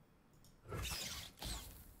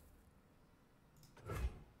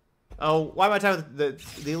 Oh, why am I talking?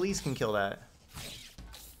 The Elise can kill that.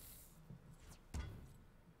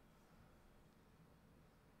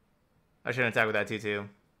 I shouldn't attack with that too.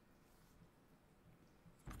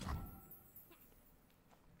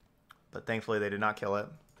 But thankfully they did not kill it.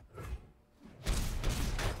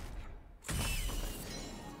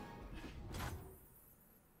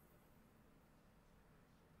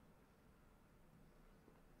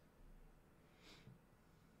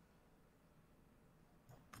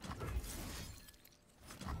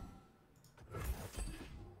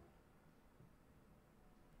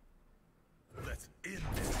 Let's end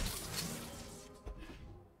this.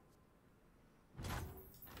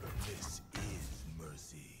 This is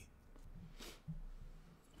mercy.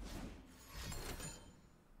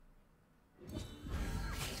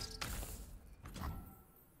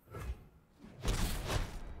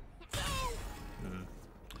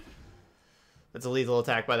 It's a lethal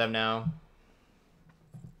attack by them now.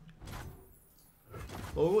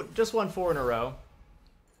 Well, just won 4 in a row.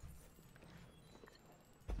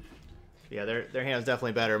 Yeah, their hand's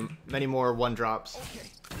definitely better. Many more 1-drops. Okay,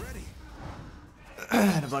 ready.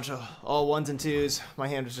 And a bunch of all 1s and 2s. My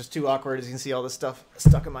hand was just too awkward, as you can see all this stuff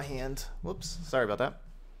stuck in my hand. Whoops, sorry about that.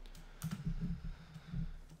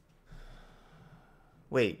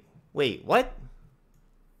 Wait, what?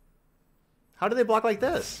 How do they block like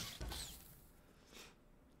this?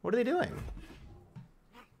 What are they doing?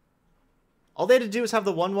 All they had to do was have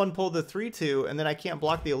the 1/1 pull the 3/2, and then I can't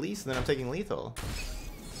block the Elise, and then I'm taking lethal.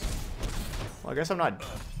 Well, I guess I'm not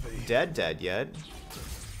dead yet.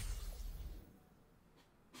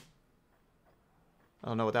 I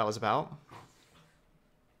don't know what that was about.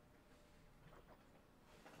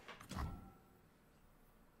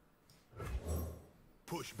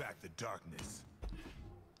 Push back the darkness.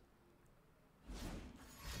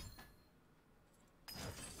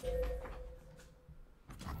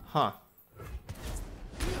 Huh.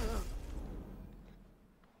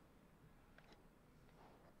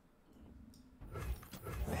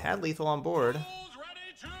 I had lethal on board. Who's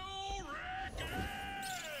ready to reckon?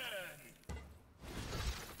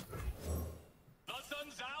 The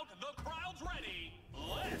sun's out, the crowd's ready.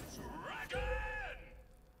 Let's reckon!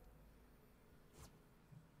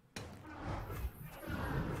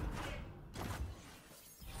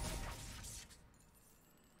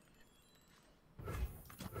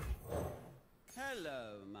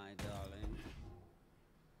 Hello, my darling.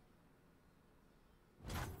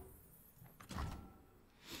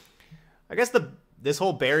 I guess this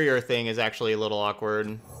whole barrier thing is actually a little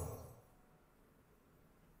awkward.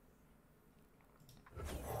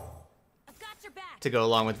 I've got your back! To go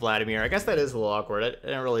along with Vladimir. I guess that is a little awkward. I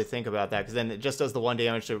didn't really think about that, because then it just does the 1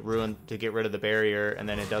 damage to get rid of the barrier, and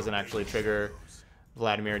then it doesn't actually trigger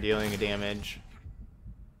Vladimir dealing a damage.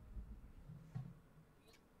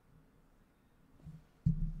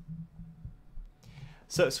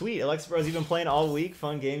 So sweet, Alexa Bros, you've been playing all week.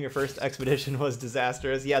 Fun game. Your first expedition was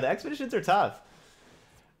disastrous. Yeah, the expeditions are tough.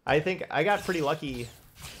 I think I got pretty lucky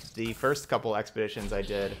the first couple expeditions I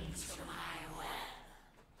did.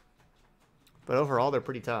 But overall, they're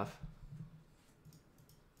pretty tough.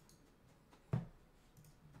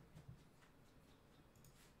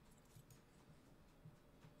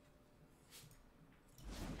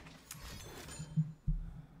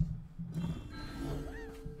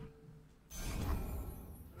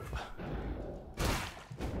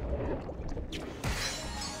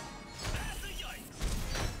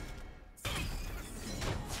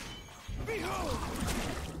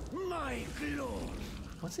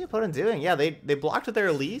 What's the opponent doing? Yeah, they blocked with their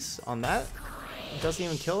Elise on that. It doesn't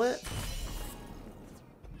even kill it.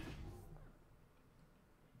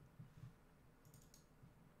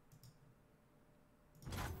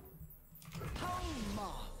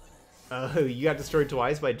 Oh, you got destroyed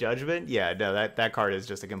twice by Judgment? Yeah, no, that card is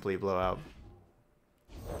just a complete blowout.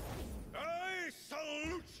 I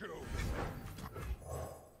salute you.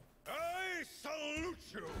 I salute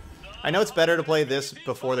you. I know it's better to play this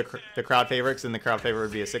before the crowd favorites, and the crowd favorite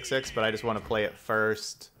would be a 6/6, but I just want to play it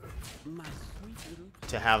first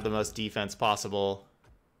to have the most defense possible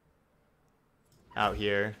out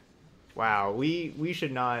here. Wow, we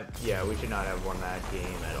should not, yeah, we should not have won that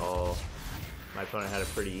game at all. My opponent had a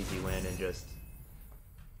pretty easy win and just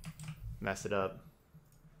messed it up.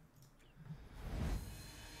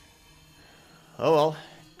 Oh well,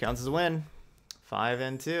 counts as a win.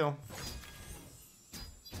 5-2.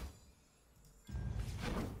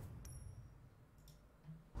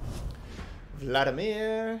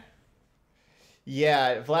 Vladimir.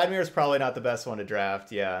 Yeah, Vladimir is probably not the best one to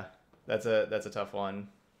draft. Yeah, that's a tough one.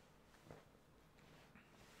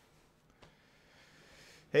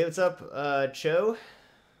 Hey, what's up, Cho?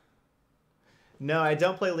 No, I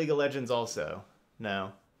don't play League of Legends also.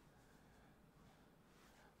 No.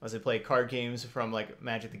 Unless I play card games from, like,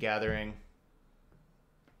 Magic the Gathering.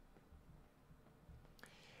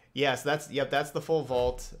 Yes, that's the full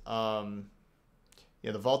vault.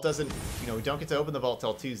 Yeah, the vault doesn't, we don't get to open the vault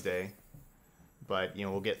till Tuesday. But,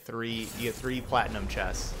 we'll get you get 3 platinum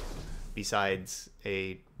chests besides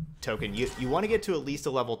a token. You want to get to at least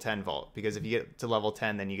a level 10 vault, because if you get to level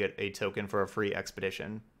 10, then you get a token for a free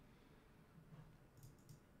expedition.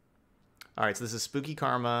 Alright, so this is Spooky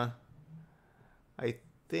Karma. I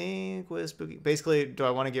think with Spooky... Basically, do I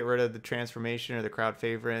want to get rid of the transformation or the crowd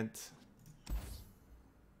favorite?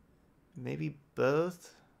 Maybe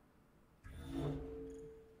both?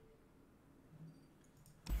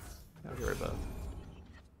 I'll get rid of both.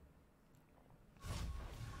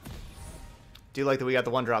 Do you like that we got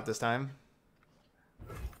the 1-drop this time?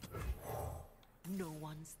 No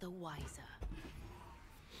one's the wiser.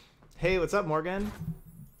 Hey, what's up, Morgan?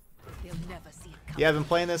 They'll never see it coming. Yeah, I've been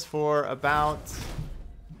playing this for about...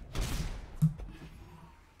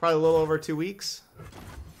 probably a little over 2 weeks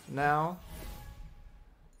now.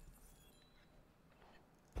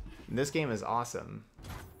 And this game is awesome.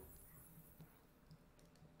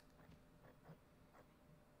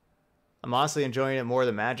 I'm honestly enjoying it more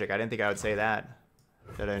than Magic. I didn't think I would say that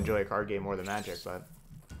I enjoy a card game more than Magic, but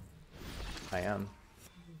I am.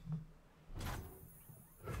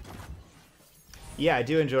 Yeah, I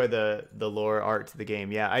do enjoy the lore art to the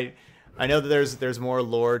game. Yeah, I know that there's more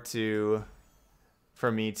lore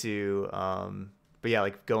for me to but yeah,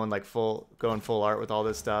 like going full art with all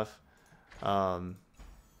this stuff. Those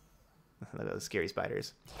scary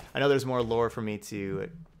spiders. I know there's more lore for me to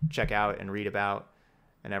check out and read about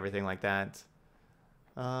and everything like that.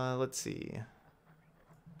 Let's see.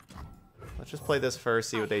 Let's just play this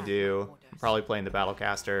first, see what they do. I'm probably playing the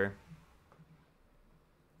Battlecaster.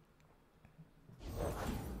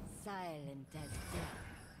 Silent as death.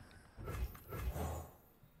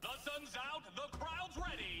 The sun's out, the crowd's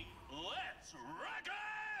ready. Let's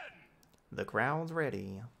reckon! The crowd's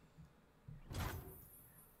ready.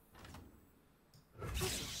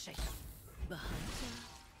 Behind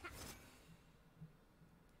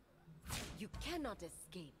You cannot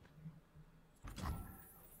escape.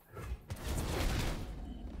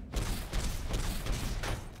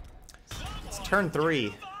 It's turn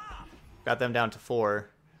 3. Got them down to 4.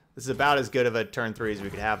 This is about as good of a turn 3 as we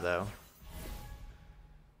could have, though.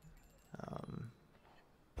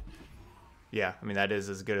 Yeah, I mean, that is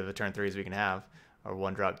as good of a turn 3 as we can have. Or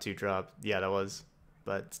 1-drop, 2-drop. Yeah, that was.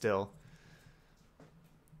 But still.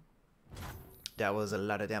 That was a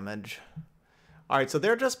lot of damage. Alright, so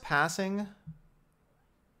they're just passing.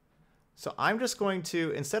 So I'm just going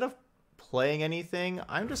to, instead of playing anything,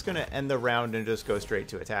 I'm just going to end the round and just go straight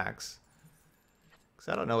to attacks. Because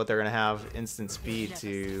I don't know what they're going to have instant speed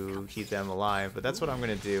to keep them alive. But that's what I'm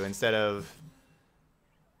going to do instead of...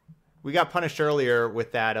 We got punished earlier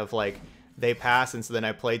with that of, like, they pass, and so then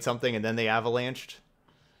I played something, and then they avalanched.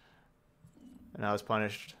 And I was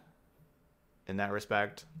punished in that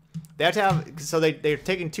respect. They have to have... So they're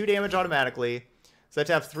taking 2 damage automatically. So they have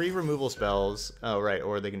to have 3 removal spells. Oh, right.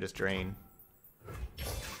 Or they can just drain.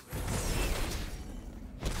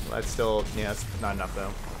 Well, that's still... Yeah, that's not enough,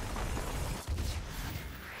 though.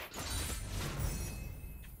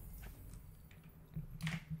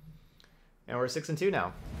 And we're 6-2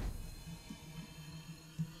 now.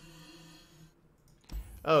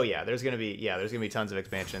 Oh, yeah. There's going to be... Yeah, there's going to be tons of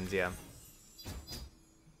expansions, yeah.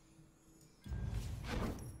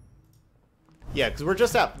 Yeah, because we're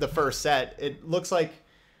just at the first set. It looks like,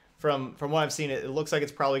 from what I've seen, it looks like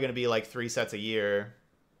it's probably going to be like 3 sets a year.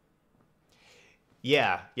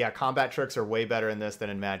 Yeah, combat tricks are way better in this than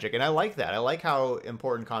in Magic, and I like that. I like how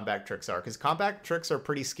important combat tricks are, because combat tricks are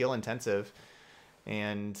pretty skill intensive,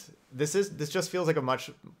 and this just feels like a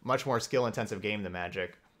much more skill intensive game than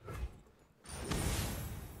Magic.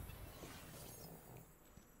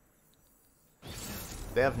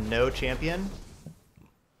 They have no champion.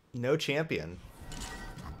 No champion.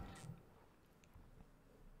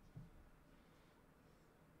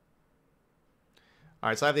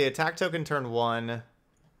 Alright, so I have the attack token turn 1.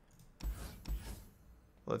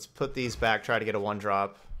 Let's put these back, try to get a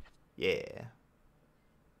 1-drop. Yeah.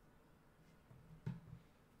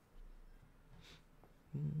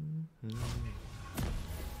 So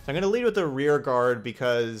I'm going to lead with the rear guard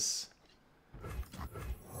because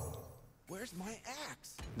Where's my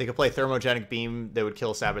axe? they could play Thermogenic Beam that would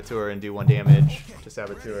kill Saboteur and do 1 damage to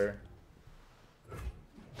Saboteur.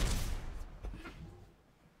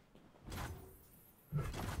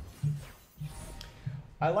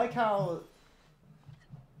 I like how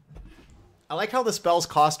the spells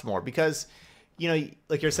cost more, because, you know,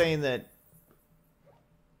 like you're saying that,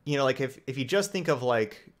 you know, like if you just think of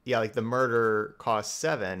like, yeah, like the murder costs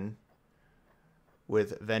 7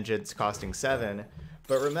 with vengeance costing 7,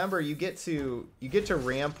 but remember you get to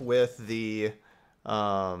ramp with the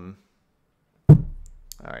all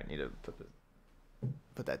right, need to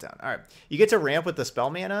put that down. All right, you get to ramp with the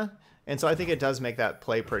spell mana, and so I think it does make that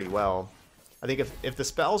play pretty well. I think if the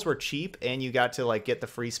spells were cheap and you got to like get the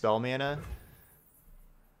free spell mana,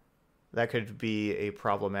 that could be a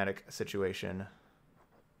problematic situation.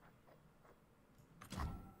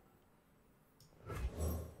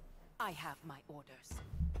 I have my orders.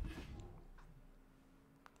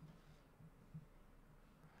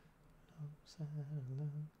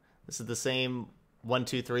 This is the same 1,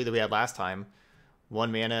 2, 3 that we had last time.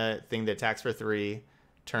 1 mana thing that attacks for 3.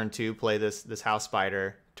 Turn 2, play this House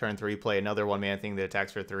Spider. Turn 3, play another 1 mana thing that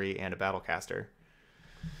attacks for 3 and a Battlecaster.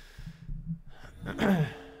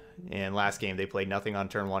 And last game they played nothing on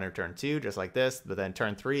turn 1 or turn 2, just like this. But then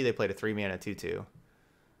turn 3 they played a 3 mana 2/2.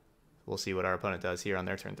 We'll see what our opponent does here on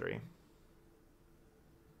their turn 3.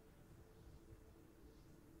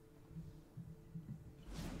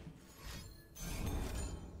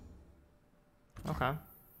 Okay.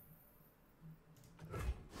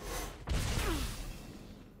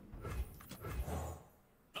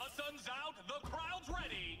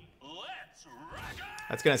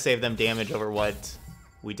 That's going to save them damage over what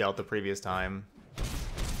we dealt the previous time.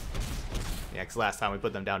 Yeah, because last time we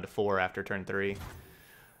put them down to 4 after turn 3.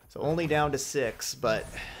 So only down to 6, but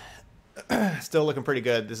still looking pretty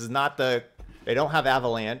good. This is not the... They don't have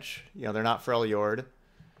Avalanche. You know, they're not Freljord.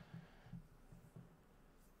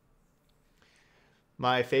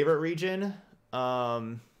 My favorite region?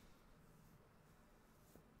 I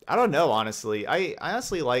don't know, honestly. I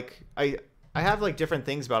honestly like... I have like different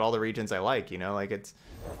things about all the regions I like, you know, like it's,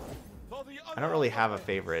 I don't really have a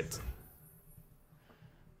favorite.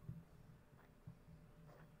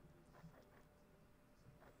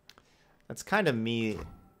 That's kind of me,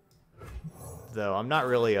 though. I'm not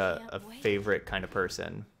really a favorite kind of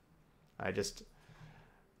person. I'm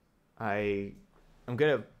good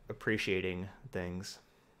at appreciating things,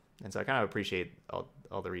 and so I kind of appreciate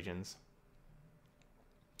all the regions.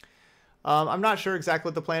 I'm not sure exactly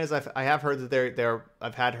what the plan is. I have heard that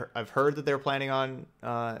I've heard that they're planning on.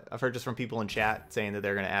 I've heard just from people in chat saying that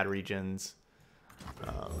they're going to add regions.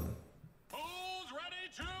 Who's ready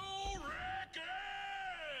to reckon?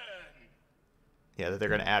 Yeah, that they're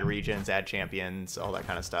going to add regions, add champions, all that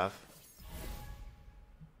kind of stuff.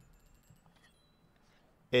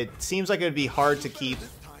 It seems like it would be hard to keep.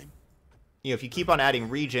 You know, if you keep on adding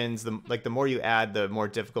regions, the more you add, the more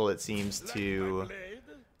difficult it seems to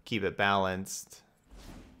keep it balanced.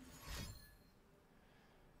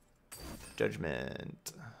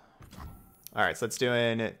 Judgment. Alright, so that's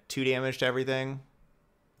doing 2 damage to everything.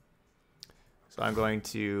 So I'm going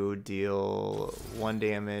to deal 1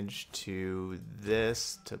 damage to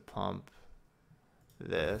this to pump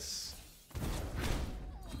this.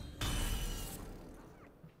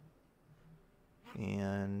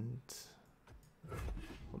 And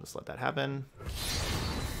we'll just let that happen.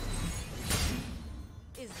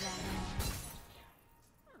 Is that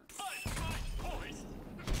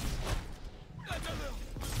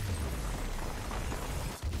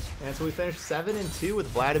And so we finished 7-2 with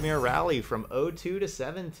Vladimir Rally from 0-2 to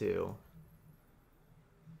 7-2.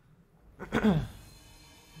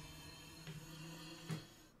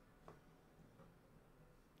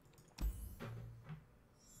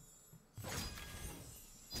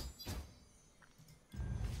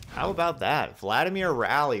 about that? Vladimir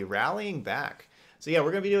rallying back. So yeah,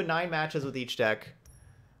 we're gonna be doing 9 matches with each deck.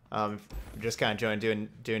 Just kind of doing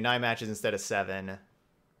 9 matches instead of 7,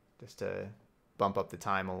 just to bump up the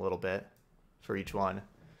time a little bit for each one.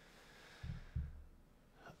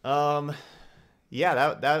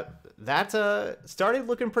 Yeah, that started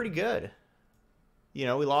looking pretty good. You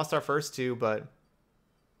know, we lost our first 2, but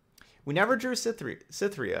we never drew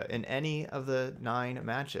Cythria in any of the 9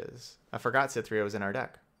 matches. I forgot Cythria was in our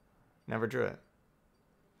deck. Never drew it.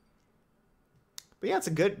 But yeah, it's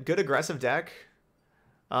a good aggressive deck.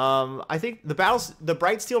 I think the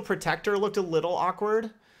Brightsteel Protector looked a little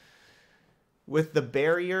awkward with the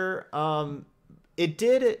barrier. It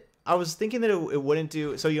did. I was thinking that it wouldn't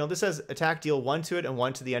do. So, you know, this says attack, deal 1 to it and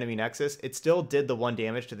 1 to the enemy Nexus. It still did the 1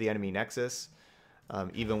 damage to the enemy Nexus,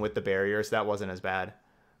 even with the barrier. So that wasn't as bad.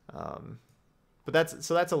 But that's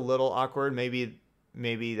a little awkward. Maybe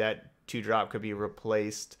that 2-drop could be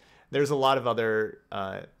replaced. There's a lot of other.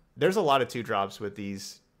 There's a lot of 2-drops with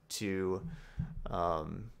these two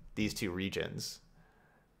regions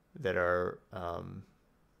that are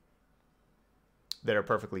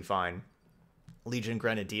perfectly fine. Legion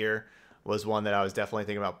Grenadier was one that I was definitely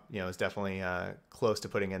thinking about. You know, is definitely close to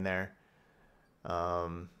putting in there.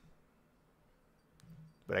 But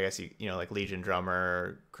I guess you know, like Legion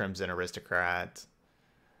Drummer, Crimson Aristocrat.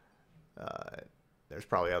 There's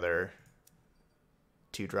probably other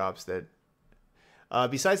 2-drops that.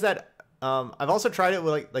 Besides that, I've also tried it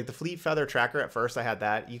with like the Fleet Feather Tracker. At first, I had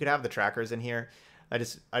that. You could have the trackers in here. I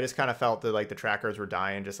just kind of felt that like the trackers were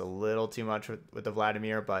dying just a little too much with the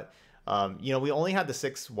Vladimir. But you know, we only had the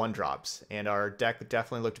 6 1-drops, and our deck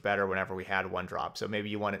definitely looked better whenever we had 1-drop. So maybe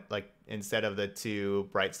you want it, like, instead of the 2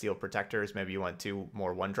 Brightsteel Protectors, maybe you want 2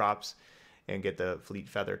 more 1-drops and get the Fleet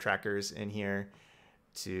Feather Trackers in here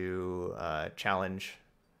to challenge.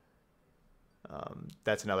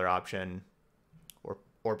 That's another option.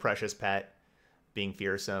 Or Precious Pet being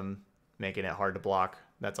fearsome, making it hard to block.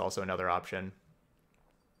 That's also another option.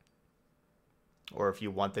 Or if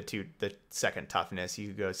you want the 2nd toughness, you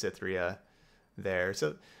could go Cythria there.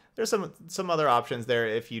 So there's some other options there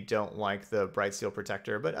if you don't like the Brightsteel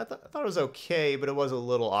Protector. But I thought it was okay, but it was a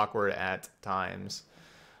little awkward at times.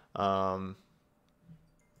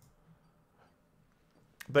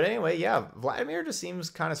 But anyway, yeah, Vladimir just seems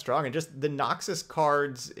kind of strong. And just the Noxus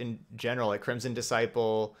cards in general, like Crimson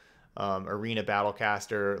Disciple, Arena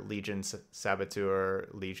Battlecaster, Legion Saboteur,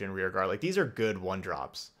 Legion Rearguard, like these are good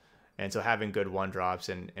 1-drops. And so having good 1-drops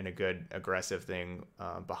and a good aggressive thing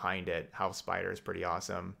behind it, House Spider is pretty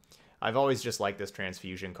awesome. I've always just liked this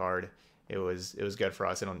Transfusion card. It was good for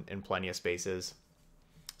us in plenty of spaces.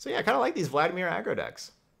 So yeah, I kind of like these Vladimir aggro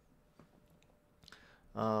decks.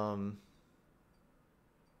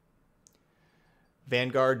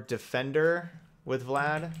 Vanguard Defender with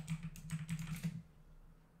Vlad.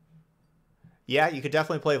 Yeah, you could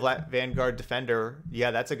definitely play Vanguard Defender.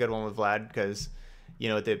 Yeah, that's a good one with Vlad because, you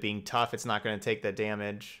know, with it being tough, it's not going to take the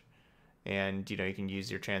damage. And, you know, you can use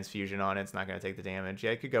your Transfusion on it. It's not going to take the damage.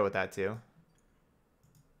 Yeah, you could go with that too.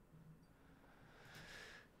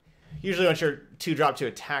 Usually want your 2-drop to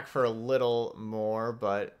attack for a little more,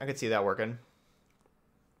 but I could see that working.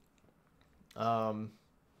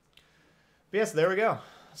 But yes, there we go.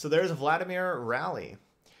 So there's Vladimir Rally.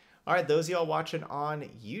 All right, those of y'all watching on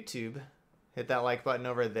YouTube, hit that like button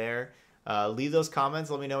over there. Leave those comments.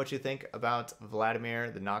 Let me know what you think about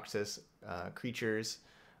Vladimir, the Noxus creatures,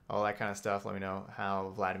 all that kind of stuff. Let me know how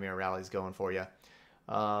Vladimir Rally's going for you.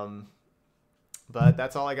 But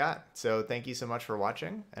that's all I got. So thank you so much for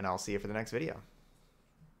watching, and I'll see you for the next video.